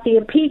about the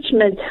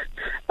impeachment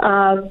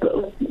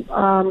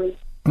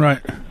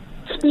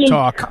speech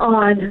talk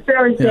on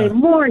Thursday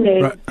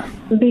morning,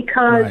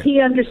 because he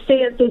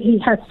understands that he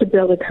has to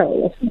build a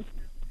coalition.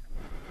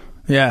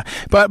 Yeah.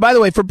 But by the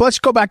way, let's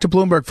go back to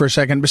Bloomberg for a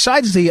second.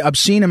 Besides the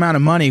obscene amount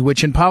of money,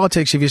 which in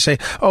politics, if you say,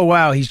 oh,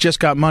 wow, he's just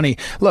got money.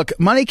 Look,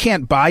 money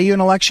can't buy you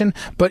an election,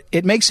 but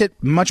it makes it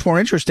much more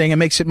interesting and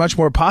makes it much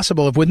more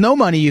possible. If with no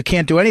money, you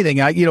can't do anything.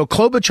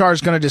 Klobuchar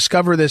is going to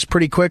discover this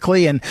pretty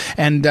quickly and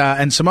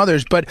some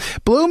others. But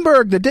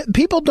Bloomberg,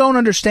 people don't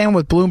understand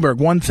with Bloomberg.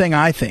 One thing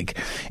I think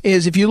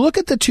is if you look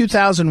at the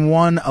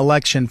 2001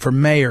 election for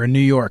mayor in New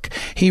York,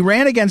 he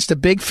ran against a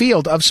big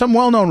field of some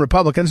well-known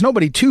Republicans,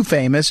 nobody too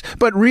famous,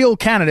 but real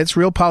candidates,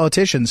 real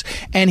politicians,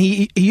 and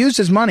he used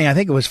his money. I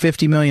think it was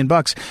 $50 million,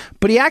 but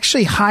he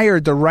actually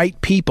hired the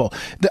right people.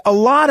 A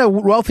lot of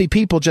wealthy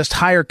people just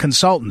hire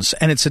consultants,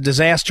 and it's a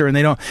disaster. And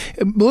they don't.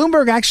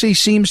 Bloomberg actually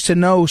seems to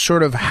know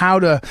sort of how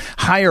to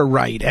hire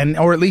right,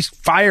 or at least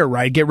fire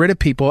right, get rid of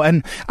people.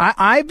 And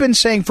I've been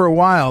saying for a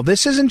while,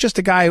 this isn't just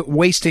a guy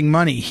wasting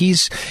money.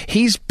 He's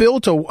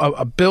built a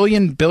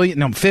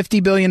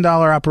 $50 billion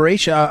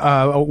operation,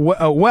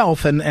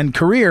 wealth and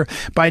career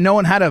by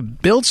knowing how to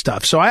build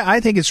stuff. So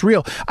I think it's real.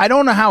 I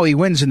don't know how he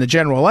wins in the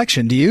general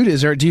election. Do you?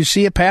 Do you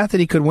see a path that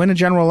he could win a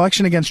general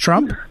election against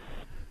Trump?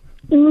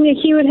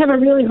 He would have a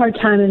really hard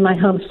time in my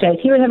home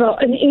state. He would have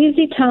an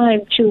easy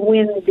time to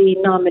win the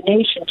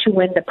nomination, to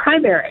win the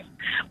primary,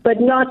 but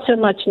not so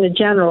much in the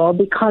general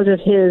because of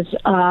his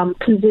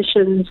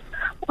positions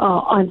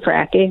on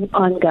fracking,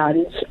 on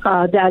guns.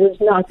 That is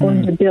not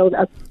going to build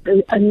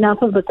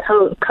enough of a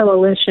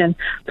coalition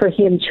for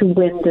him to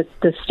win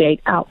the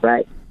state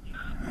outright.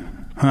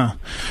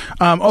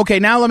 Okay,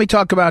 now let me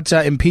talk about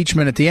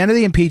impeachment. At the end of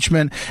the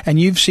impeachment,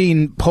 and you've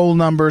seen poll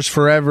numbers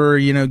forever,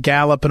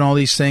 Gallup and all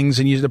these things,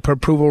 and the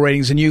approval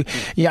ratings, and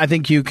I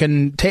think you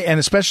can take, and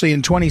especially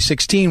in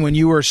 2016 when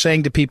you were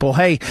saying to people,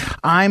 hey,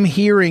 I'm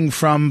hearing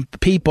from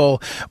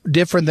people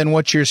different than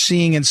what you're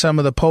seeing in some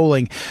of the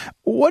polling.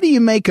 What do you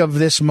make of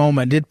this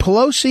moment? Did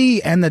Pelosi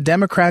and the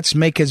Democrats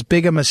make as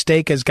big a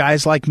mistake as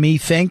guys like me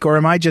think, or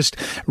am I just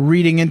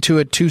reading into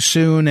it too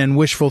soon and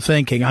wishful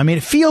thinking? I mean,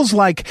 it feels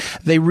like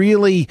they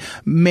really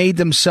made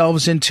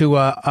themselves into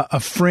a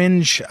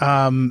fringe,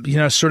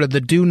 sort of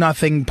the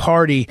do-nothing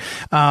party,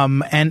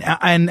 and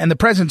the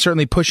president's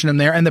certainly pushing them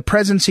there, and the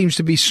president seems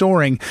to be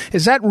soaring.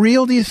 Is that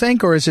real, do you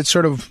think, or is it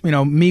sort of,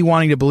 me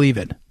wanting to believe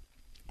it?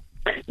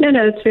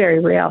 No, it's very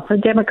real. The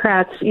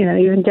Democrats,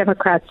 even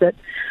Democrats that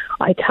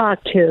I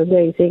talk to,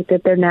 they think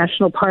that their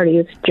national party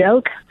is a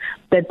joke,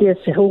 that this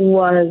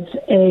was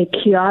a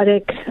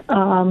chaotic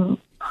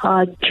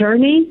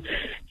journey,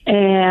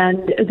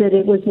 and that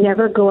it was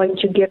never going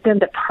to give them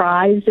the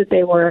prize that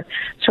they were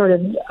sort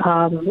of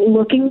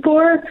looking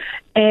for,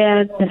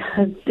 and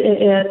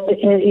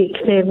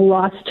they've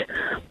lost,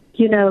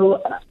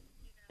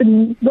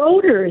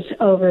 voters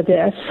over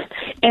this.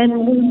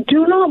 And we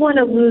do not want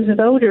to lose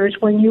voters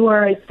when you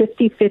are a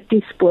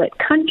 50-50 split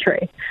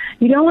country.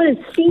 You don't want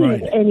to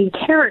cede any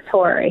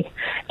territory.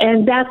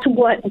 And that's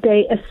what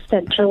they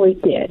essentially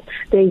did.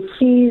 They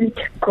seized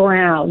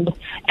ground,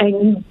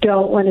 and you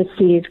don't want to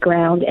seize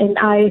ground. And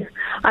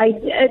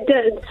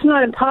it's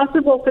not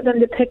impossible for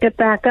them to pick it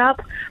back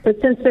up, but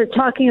since they're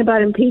talking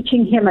about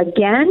impeaching him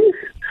again,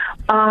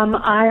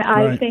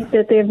 I think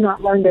that they have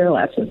not learned their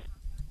lesson.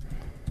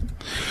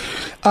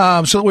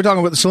 So we're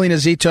talking with Salena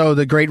Zito,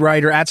 the great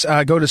writer.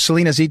 Go to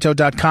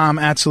SelenaZito.com,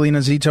 at Salena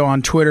Zito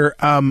on Twitter.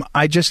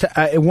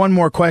 One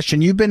more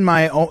question. You've been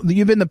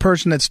the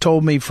person that's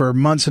told me for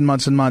months and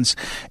months and months,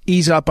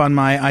 ease up on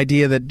my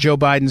idea that Joe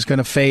Biden's going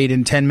to fade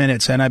in 10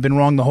 minutes. And I've been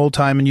wrong the whole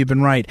time, and you've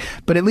been right.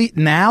 But at least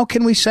now,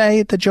 can we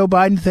say the Joe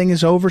Biden thing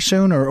is over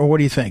soon, or what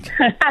do you think?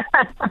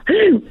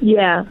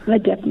 Yeah,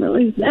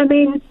 definitely. I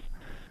mean,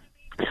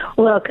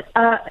 look,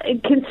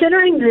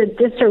 considering the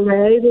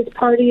disarray this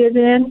party is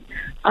in,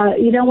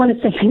 you don't want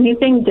to say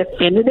anything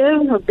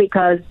definitive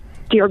because,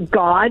 dear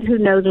God, who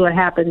knows what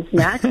happens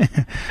next.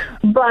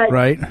 But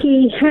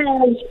he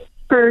has,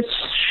 for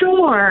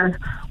sure,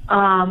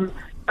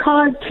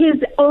 caused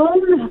his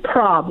own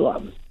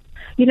problem.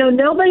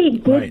 Nobody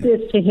did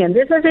this to him.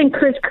 This wasn't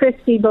Chris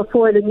Christie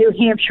before the New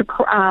Hampshire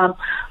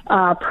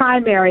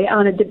primary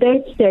on a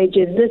debate stage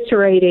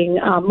eviscerating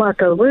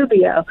Marco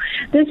Rubio.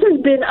 This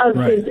has been of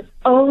his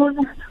own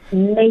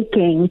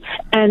making,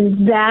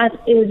 and that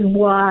is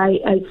why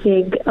I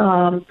think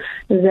that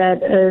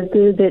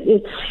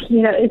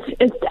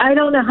it's I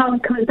don't know how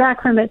it comes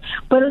back from it.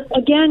 But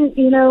again,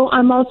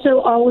 I'm also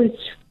always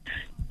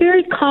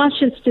very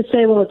cautious to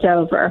say, well, it's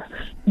over,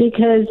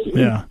 because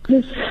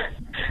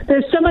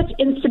there's so much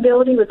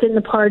instability within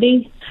the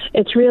party.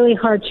 It's really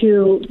hard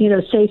to,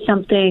 say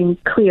something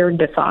clear and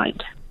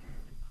defined.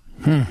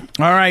 All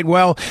right.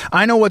 Well,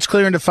 I know what's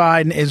clear and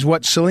defined is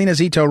what Salena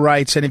Zito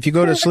writes. And if you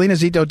go to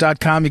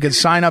SelenaZito.com, you can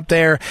sign up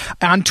there.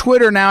 On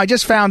Twitter now, I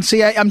just found,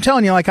 I'm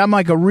telling you, I'm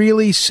like a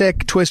really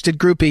sick, twisted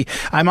groupie.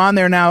 I'm on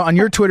there now on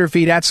your Twitter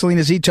feed at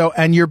Salena Zito,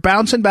 and you're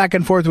bouncing back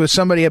and forth with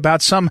somebody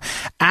about some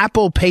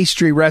apple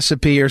pastry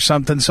recipe or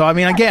something. So, I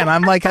mean, again,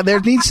 I'm like,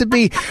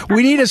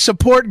 we need a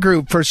support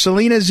group for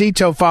Salena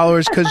Zito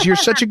followers, because you're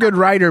such a good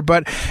writer,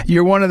 but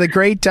you're one of the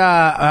great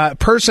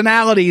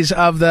personalities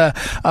of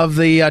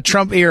the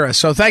Trump era.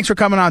 So thanks for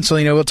coming on,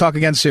 Salena. We'll talk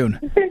again soon.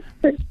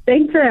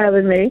 Thanks for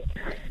having me.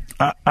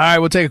 All right,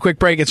 we'll take a quick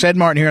break. It's Ed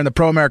Martin here on the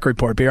Pro America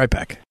Report. Be right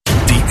back.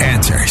 The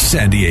Answer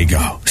San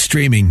Diego,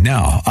 streaming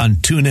now on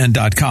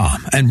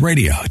TuneIn.com and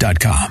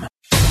Radio.com.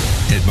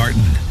 Ed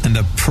Martin and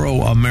the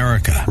Pro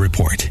America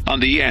Report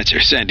on The Answer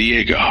San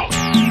Diego.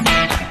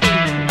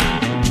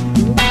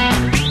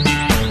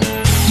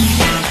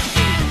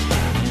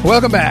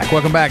 Welcome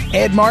back.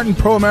 Ed Martin,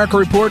 Pro America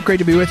Report. Great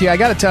to be with you. I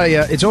got to tell you,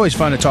 it's always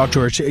fun to talk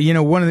to her.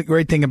 One of the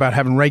great things about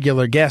having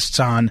regular guests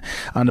on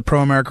the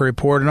Pro America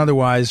Report and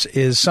otherwise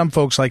is some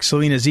folks like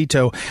Salena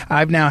Zito.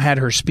 I've now had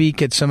her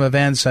speak at some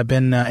events. I've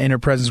been in her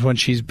presence when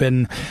she's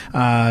been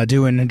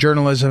doing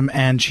journalism,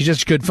 and she's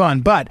just good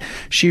fun. But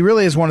she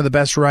really is one of the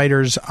best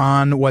writers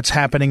on what's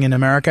happening in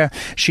America.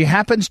 She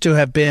happens to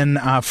have been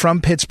from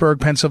Pittsburgh,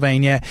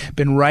 Pennsylvania,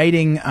 been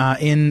writing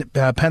in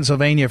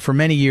Pennsylvania for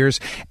many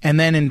years, and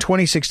then in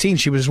 2016,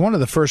 she was one of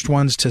the first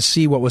ones to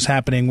see what was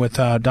happening with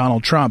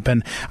Donald Trump.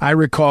 And I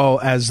recall,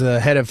 as the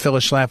head of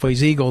Phyllis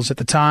Schlafly's Eagles at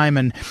the time,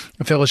 and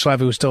Phyllis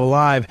Schlafly was still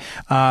alive,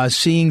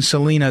 seeing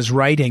Selena's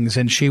writings,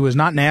 and she was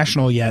not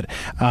national yet,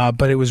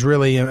 but it was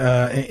really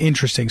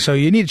interesting. So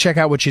you need to check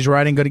out what she's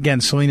writing. Go to, again,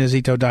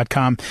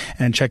 SelenaZito.com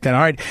and check that out.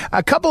 All right,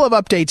 a couple of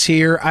updates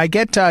here. I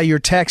get your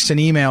texts and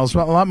emails,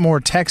 a lot more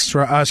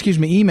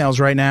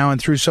emails right now,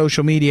 and through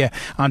social media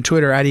on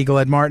Twitter at Eagle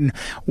Ed Martin.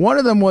 One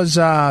of them was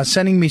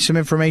sending me some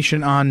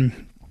information on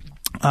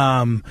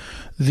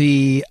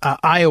the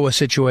Iowa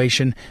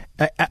situation.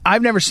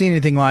 I've never seen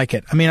anything like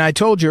it. I mean, I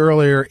told you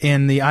earlier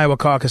in the Iowa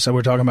caucus that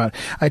we're talking about,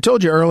 I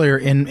told you earlier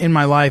in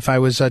my life, I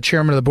was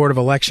chairman of the Board of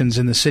Elections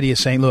in the city of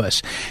St.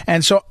 Louis.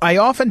 And so I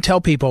often tell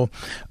people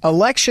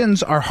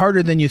elections are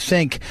harder than you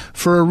think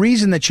for a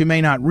reason that you may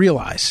not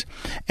realize.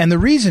 And the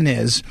reason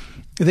is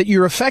that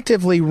you're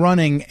effectively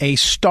running a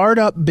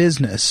startup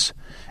business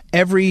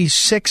every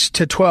 6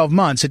 to 12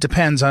 months. It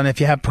depends on if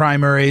you have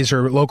primaries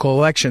or local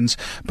elections,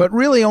 but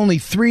really only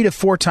 3 to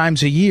 4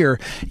 times a year.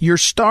 You're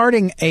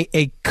starting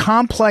a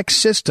complex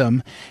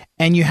system,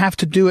 and you have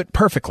to do it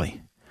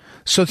perfectly.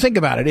 So think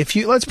about it.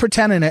 Let's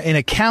pretend in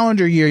a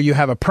calendar year you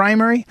have a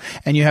primary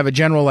and you have a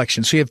general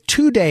election. So you have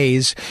 2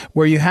 days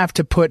where you have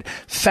to put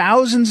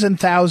thousands and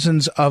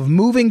thousands of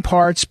moving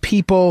parts,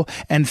 people,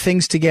 and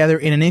things together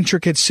in an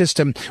intricate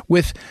system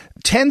with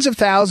tens of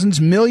thousands,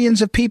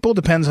 millions of people,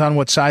 depends on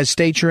what size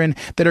state you're in,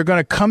 that are going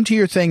to come to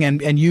your thing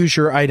and use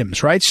your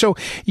items, right? So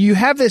you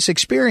have this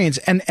experience,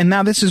 and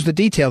now this is the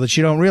detail that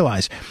you don't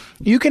realize.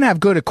 You can have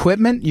good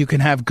equipment. You can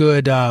have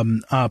good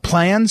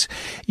plans.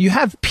 You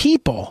have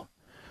people.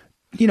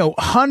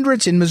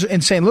 Hundreds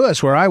in St.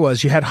 Louis, where I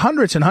was, you had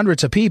hundreds and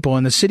hundreds of people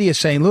in the city of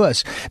St.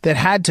 Louis that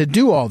had to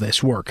do all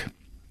this work.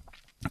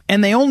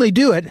 And they only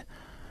do it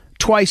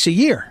twice a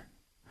year.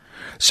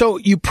 So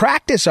you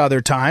practice other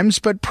times,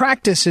 but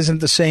practice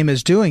isn't the same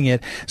as doing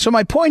it. So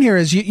my point here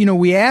is,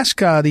 we ask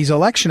these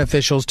election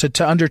officials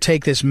to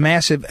undertake this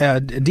massive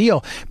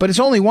deal, but it's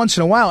only once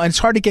in a while, and it's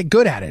hard to get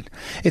good at it.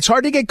 It's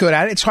hard to get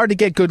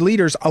good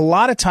leaders. A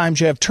lot of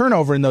times you have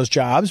turnover in those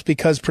jobs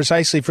because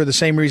precisely for the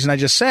same reason I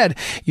just said,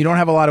 you don't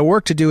have a lot of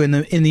work to do in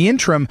the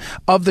interim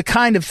of the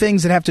kind of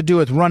things that have to do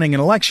with running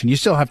an election. You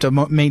still have to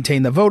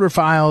maintain the voter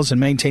files and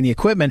maintain the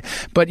equipment,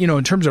 but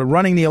in terms of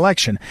running the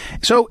election.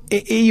 So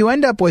you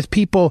end up with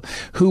people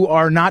who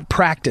are not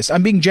practiced.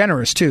 I'm being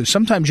generous too.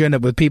 Sometimes you end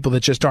up with people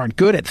that just aren't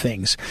good at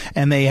things,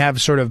 and they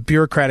have sort of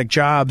bureaucratic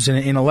jobs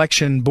in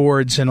election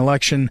boards and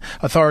election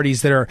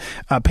authorities that are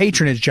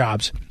patronage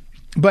jobs.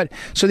 But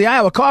so the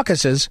Iowa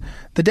caucuses,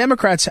 the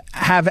Democrats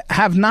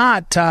have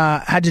not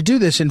had to do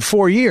this in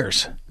 4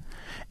 years.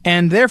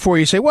 And therefore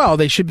you say, well,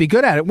 they should be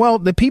good at it. Well,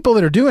 the people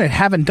that are doing it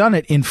haven't done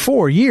it in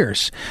 4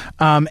 years.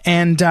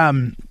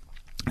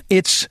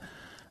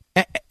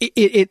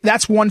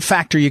 That's one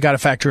factor you got to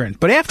factor in.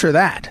 But after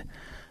that,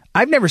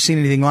 I've never seen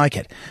anything like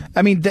it.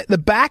 I mean, the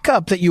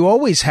backup that you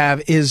always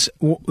have is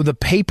the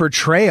paper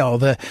trail.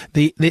 The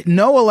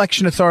no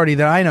election authority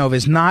that I know of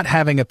is not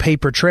having a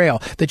paper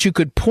trail that you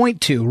could point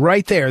to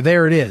right there.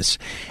 There it is.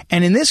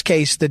 And in this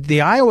case,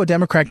 the Iowa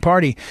Democratic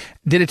Party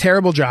did a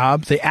terrible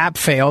job. The app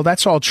failed.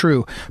 That's all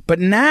true. But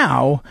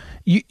now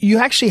you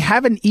actually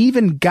haven't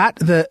even got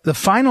the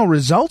final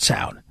results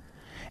out.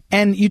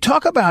 And you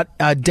talk about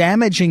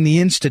damaging the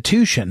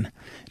institution,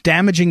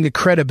 damaging the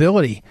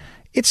credibility.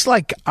 It's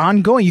like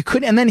ongoing. You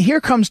couldn't. And then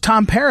here comes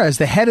Tom Perez,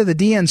 the head of the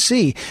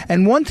DNC.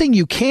 And one thing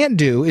you can't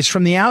do is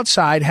from the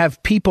outside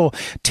have people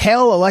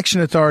tell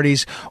election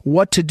authorities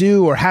what to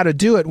do or how to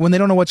do it when they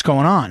don't know what's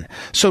going on.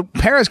 So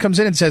Perez comes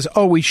in and says,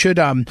 "Oh, we should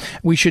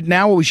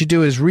now what we should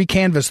do is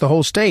recanvass the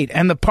whole state."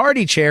 And the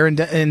party chair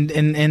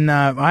in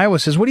Iowa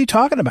says, "What are you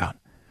talking about?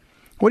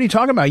 What are you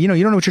talking about? You don't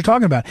know what you're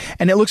talking about."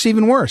 And it looks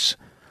even worse.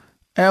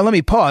 Let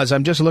me pause.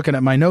 I'm just looking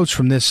at my notes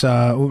from this,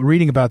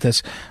 reading about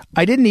this.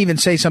 I didn't even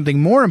say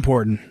something more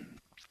important.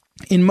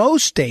 In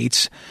most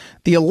states,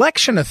 the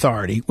election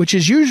authority, which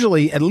is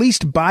usually at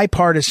least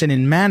bipartisan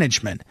in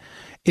management,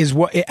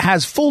 it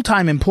has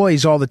full-time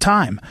employees all the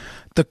time.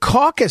 The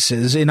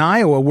caucuses in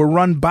Iowa were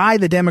run by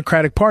the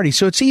Democratic Party,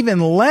 so it's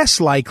even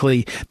less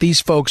likely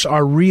these folks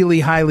are really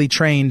highly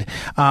trained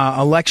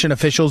election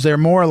officials. They're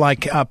more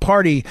like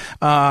party,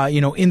 not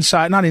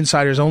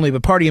insiders only,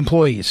 but party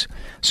employees.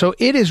 So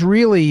it is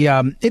really,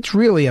 it's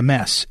really a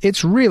mess.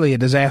 It's really a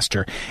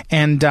disaster,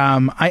 and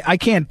I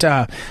can't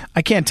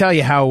tell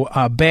you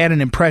how bad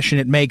an impression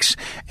it makes,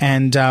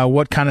 and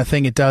what kind of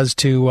thing it does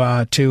to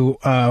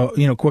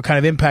what kind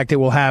of impact it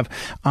will have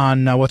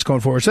on what's going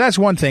forward. So that's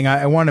one thing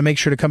I want to make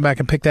sure to come back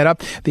and pick that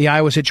up. The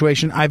Iowa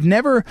situation. I've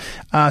never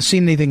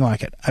seen anything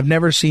like it. I've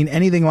never seen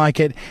anything like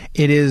it.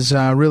 It is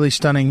really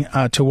stunning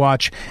to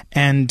watch,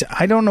 and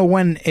I don't know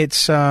when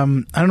it's. I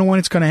don't know when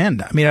it's going to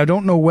end. I mean, I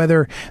don't know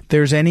whether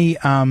there's any.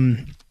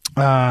 If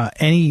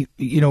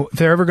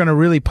they're ever going to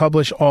really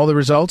publish all the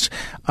results,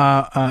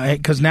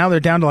 because now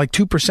they're down to like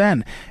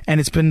 2%, and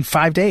it's been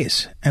 5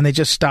 days, and they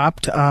just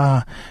stopped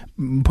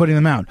putting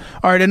them out.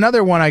 All right,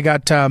 another one I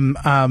got.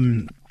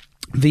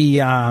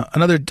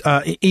 Another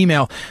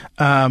email.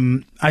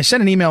 I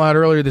sent an email out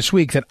earlier this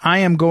week that I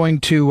am going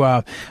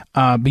to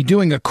be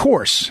doing a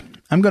course.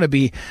 I'm going to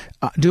be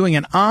doing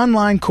an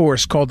online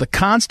course called The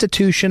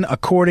Constitution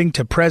According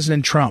to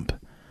President Trump.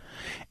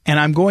 And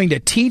I'm going to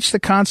teach the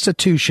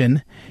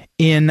Constitution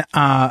in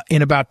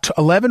about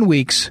 11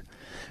 weeks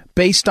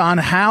based on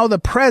how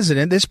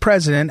this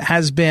president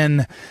has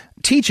been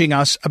teaching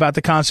us about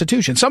the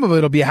Constitution. Some of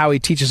it will be how he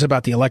teaches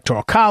about the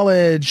Electoral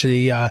College,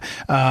 the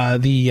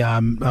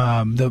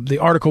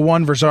Article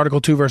 1 versus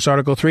Article 2 versus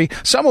Article 3.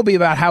 Some will be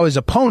about how his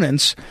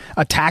opponents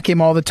attack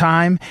him all the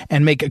time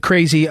and make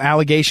crazy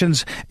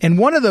allegations. And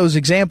one of those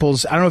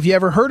examples, I don't know if you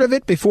ever heard of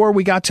it before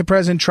we got to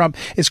President Trump,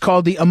 is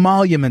called the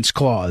Emoluments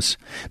Clause.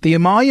 The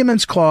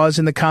Emoluments Clause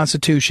in the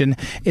Constitution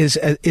is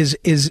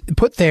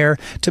put there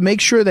to make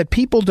sure that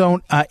people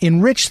don't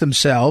enrich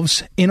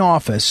themselves in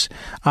office,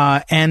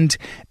 and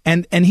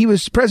And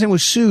president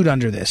was sued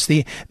under this.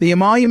 The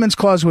emoluments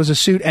clause was a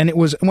suit, and it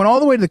went all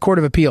the way to the Court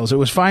of Appeals. It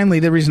was finally,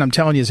 the reason I'm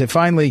telling you is that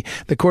finally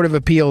the Court of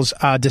Appeals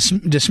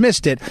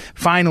dismissed it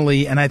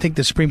finally, and I think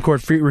the Supreme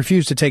Court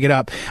refused to take it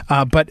up.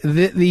 But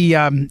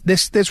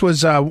this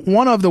was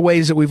one of the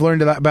ways that we've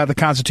learned about the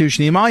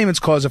Constitution. The emoluments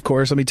clause, of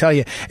course, let me tell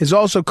you, is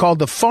also called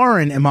the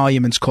Foreign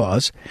Emoluments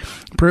Clause,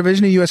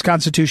 provision of the U.S.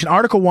 Constitution,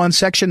 Article 1,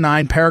 Section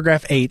 9,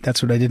 Paragraph 8.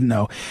 That's what I didn't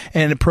know.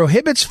 And it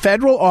prohibits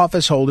federal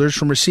office holders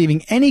from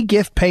receiving any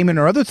gift, payment,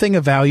 or other thing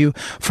of value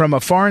from a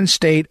foreign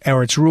state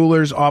or its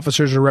rulers,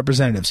 officers, or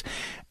representatives.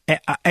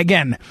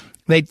 Again,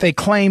 they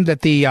claim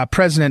that the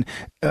president,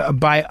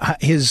 by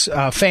his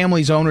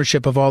family's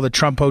ownership of all the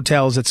Trump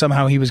hotels, that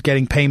somehow he was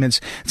getting payments.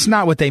 It's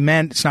not what they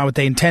meant. It's not what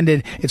they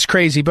intended. It's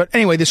crazy. But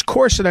anyway, this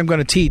course that I'm going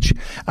to teach,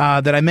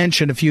 that I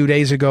mentioned a few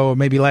days ago, or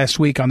maybe last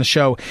week on the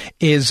show,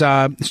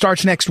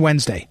 starts next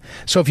Wednesday.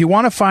 So if you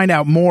want to find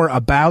out more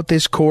about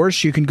this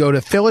course, you can go to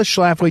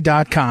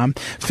phyllisschlafly.com.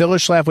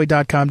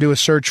 phyllisschlafly.com. Do a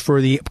search for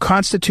the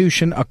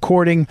Constitution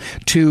according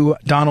to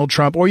Donald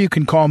Trump, or you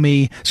can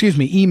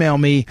email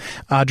me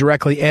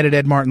directly,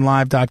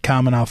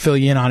 ed@edmartinlive.com, and I'll fill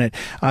you in on it.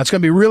 It's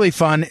going to be really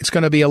fun. It's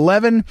going to be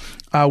 11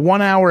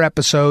 one-hour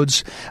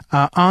episodes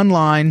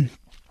online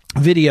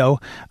video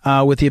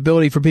with the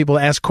ability for people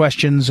to ask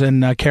questions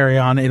and carry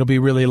on. It'll be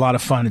really a lot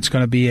of fun. It's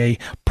going to be a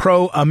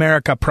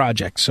pro-America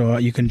project, so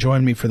you can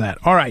join me for that.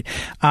 All right.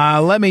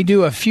 Let me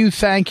do a few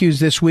thank yous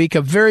this week.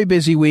 A very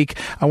busy week.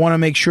 I want to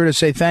make sure to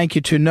say thank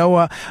you to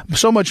Noah,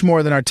 so much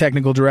more than our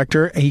technical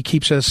director. He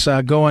keeps us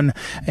going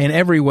in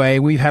every way.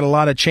 We've had a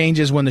lot of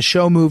changes when the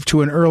show moved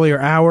to an earlier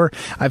hour.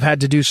 I've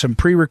had to do some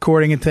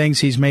pre-recording and things.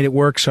 He's made it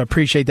work, so I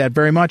appreciate that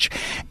very much.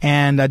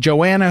 And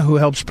Joanna, who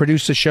helps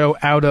produce the show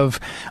out of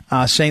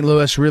St.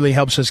 Louis, really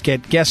helps us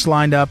get guests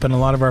lined up, and a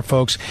lot of our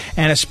folks,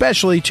 and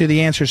especially to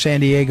the Answer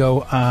San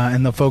Diego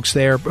and the folks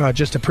there.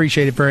 Just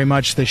appreciate it very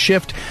much, the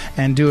shift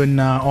and doing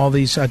all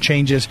these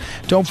changes.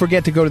 Don't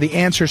forget to go to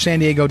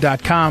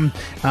theanswersandiego.com.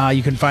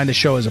 You can find the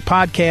show as a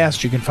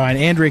podcast. You can find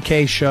Andrea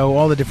Kaye's show,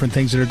 all the different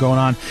things that are going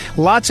on.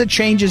 Lots of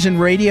changes in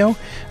radio.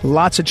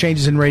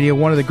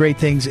 One of the great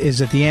things is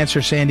that the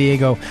Answer San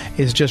Diego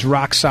is just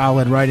rock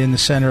solid, right in the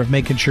center of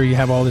making sure you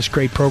have all this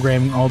great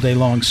programming all day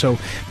long. So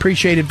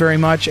appreciate it very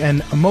much.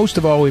 And most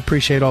of all, we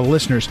appreciate all the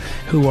listeners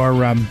who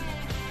are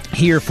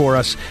here for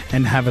us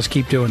and have us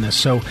keep doing this.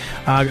 So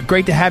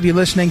great to have you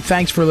listening.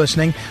 Thanks for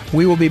listening.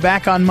 We will be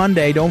back on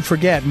Monday. Don't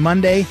forget,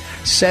 Monday,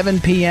 7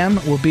 p.m.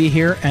 We'll be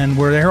here, and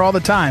we're there all the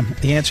time.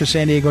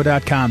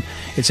 TheAnswerSanDiego.com.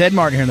 It's Ed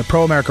Martin here in the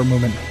Pro-America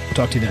Movement. We'll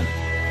talk to you then.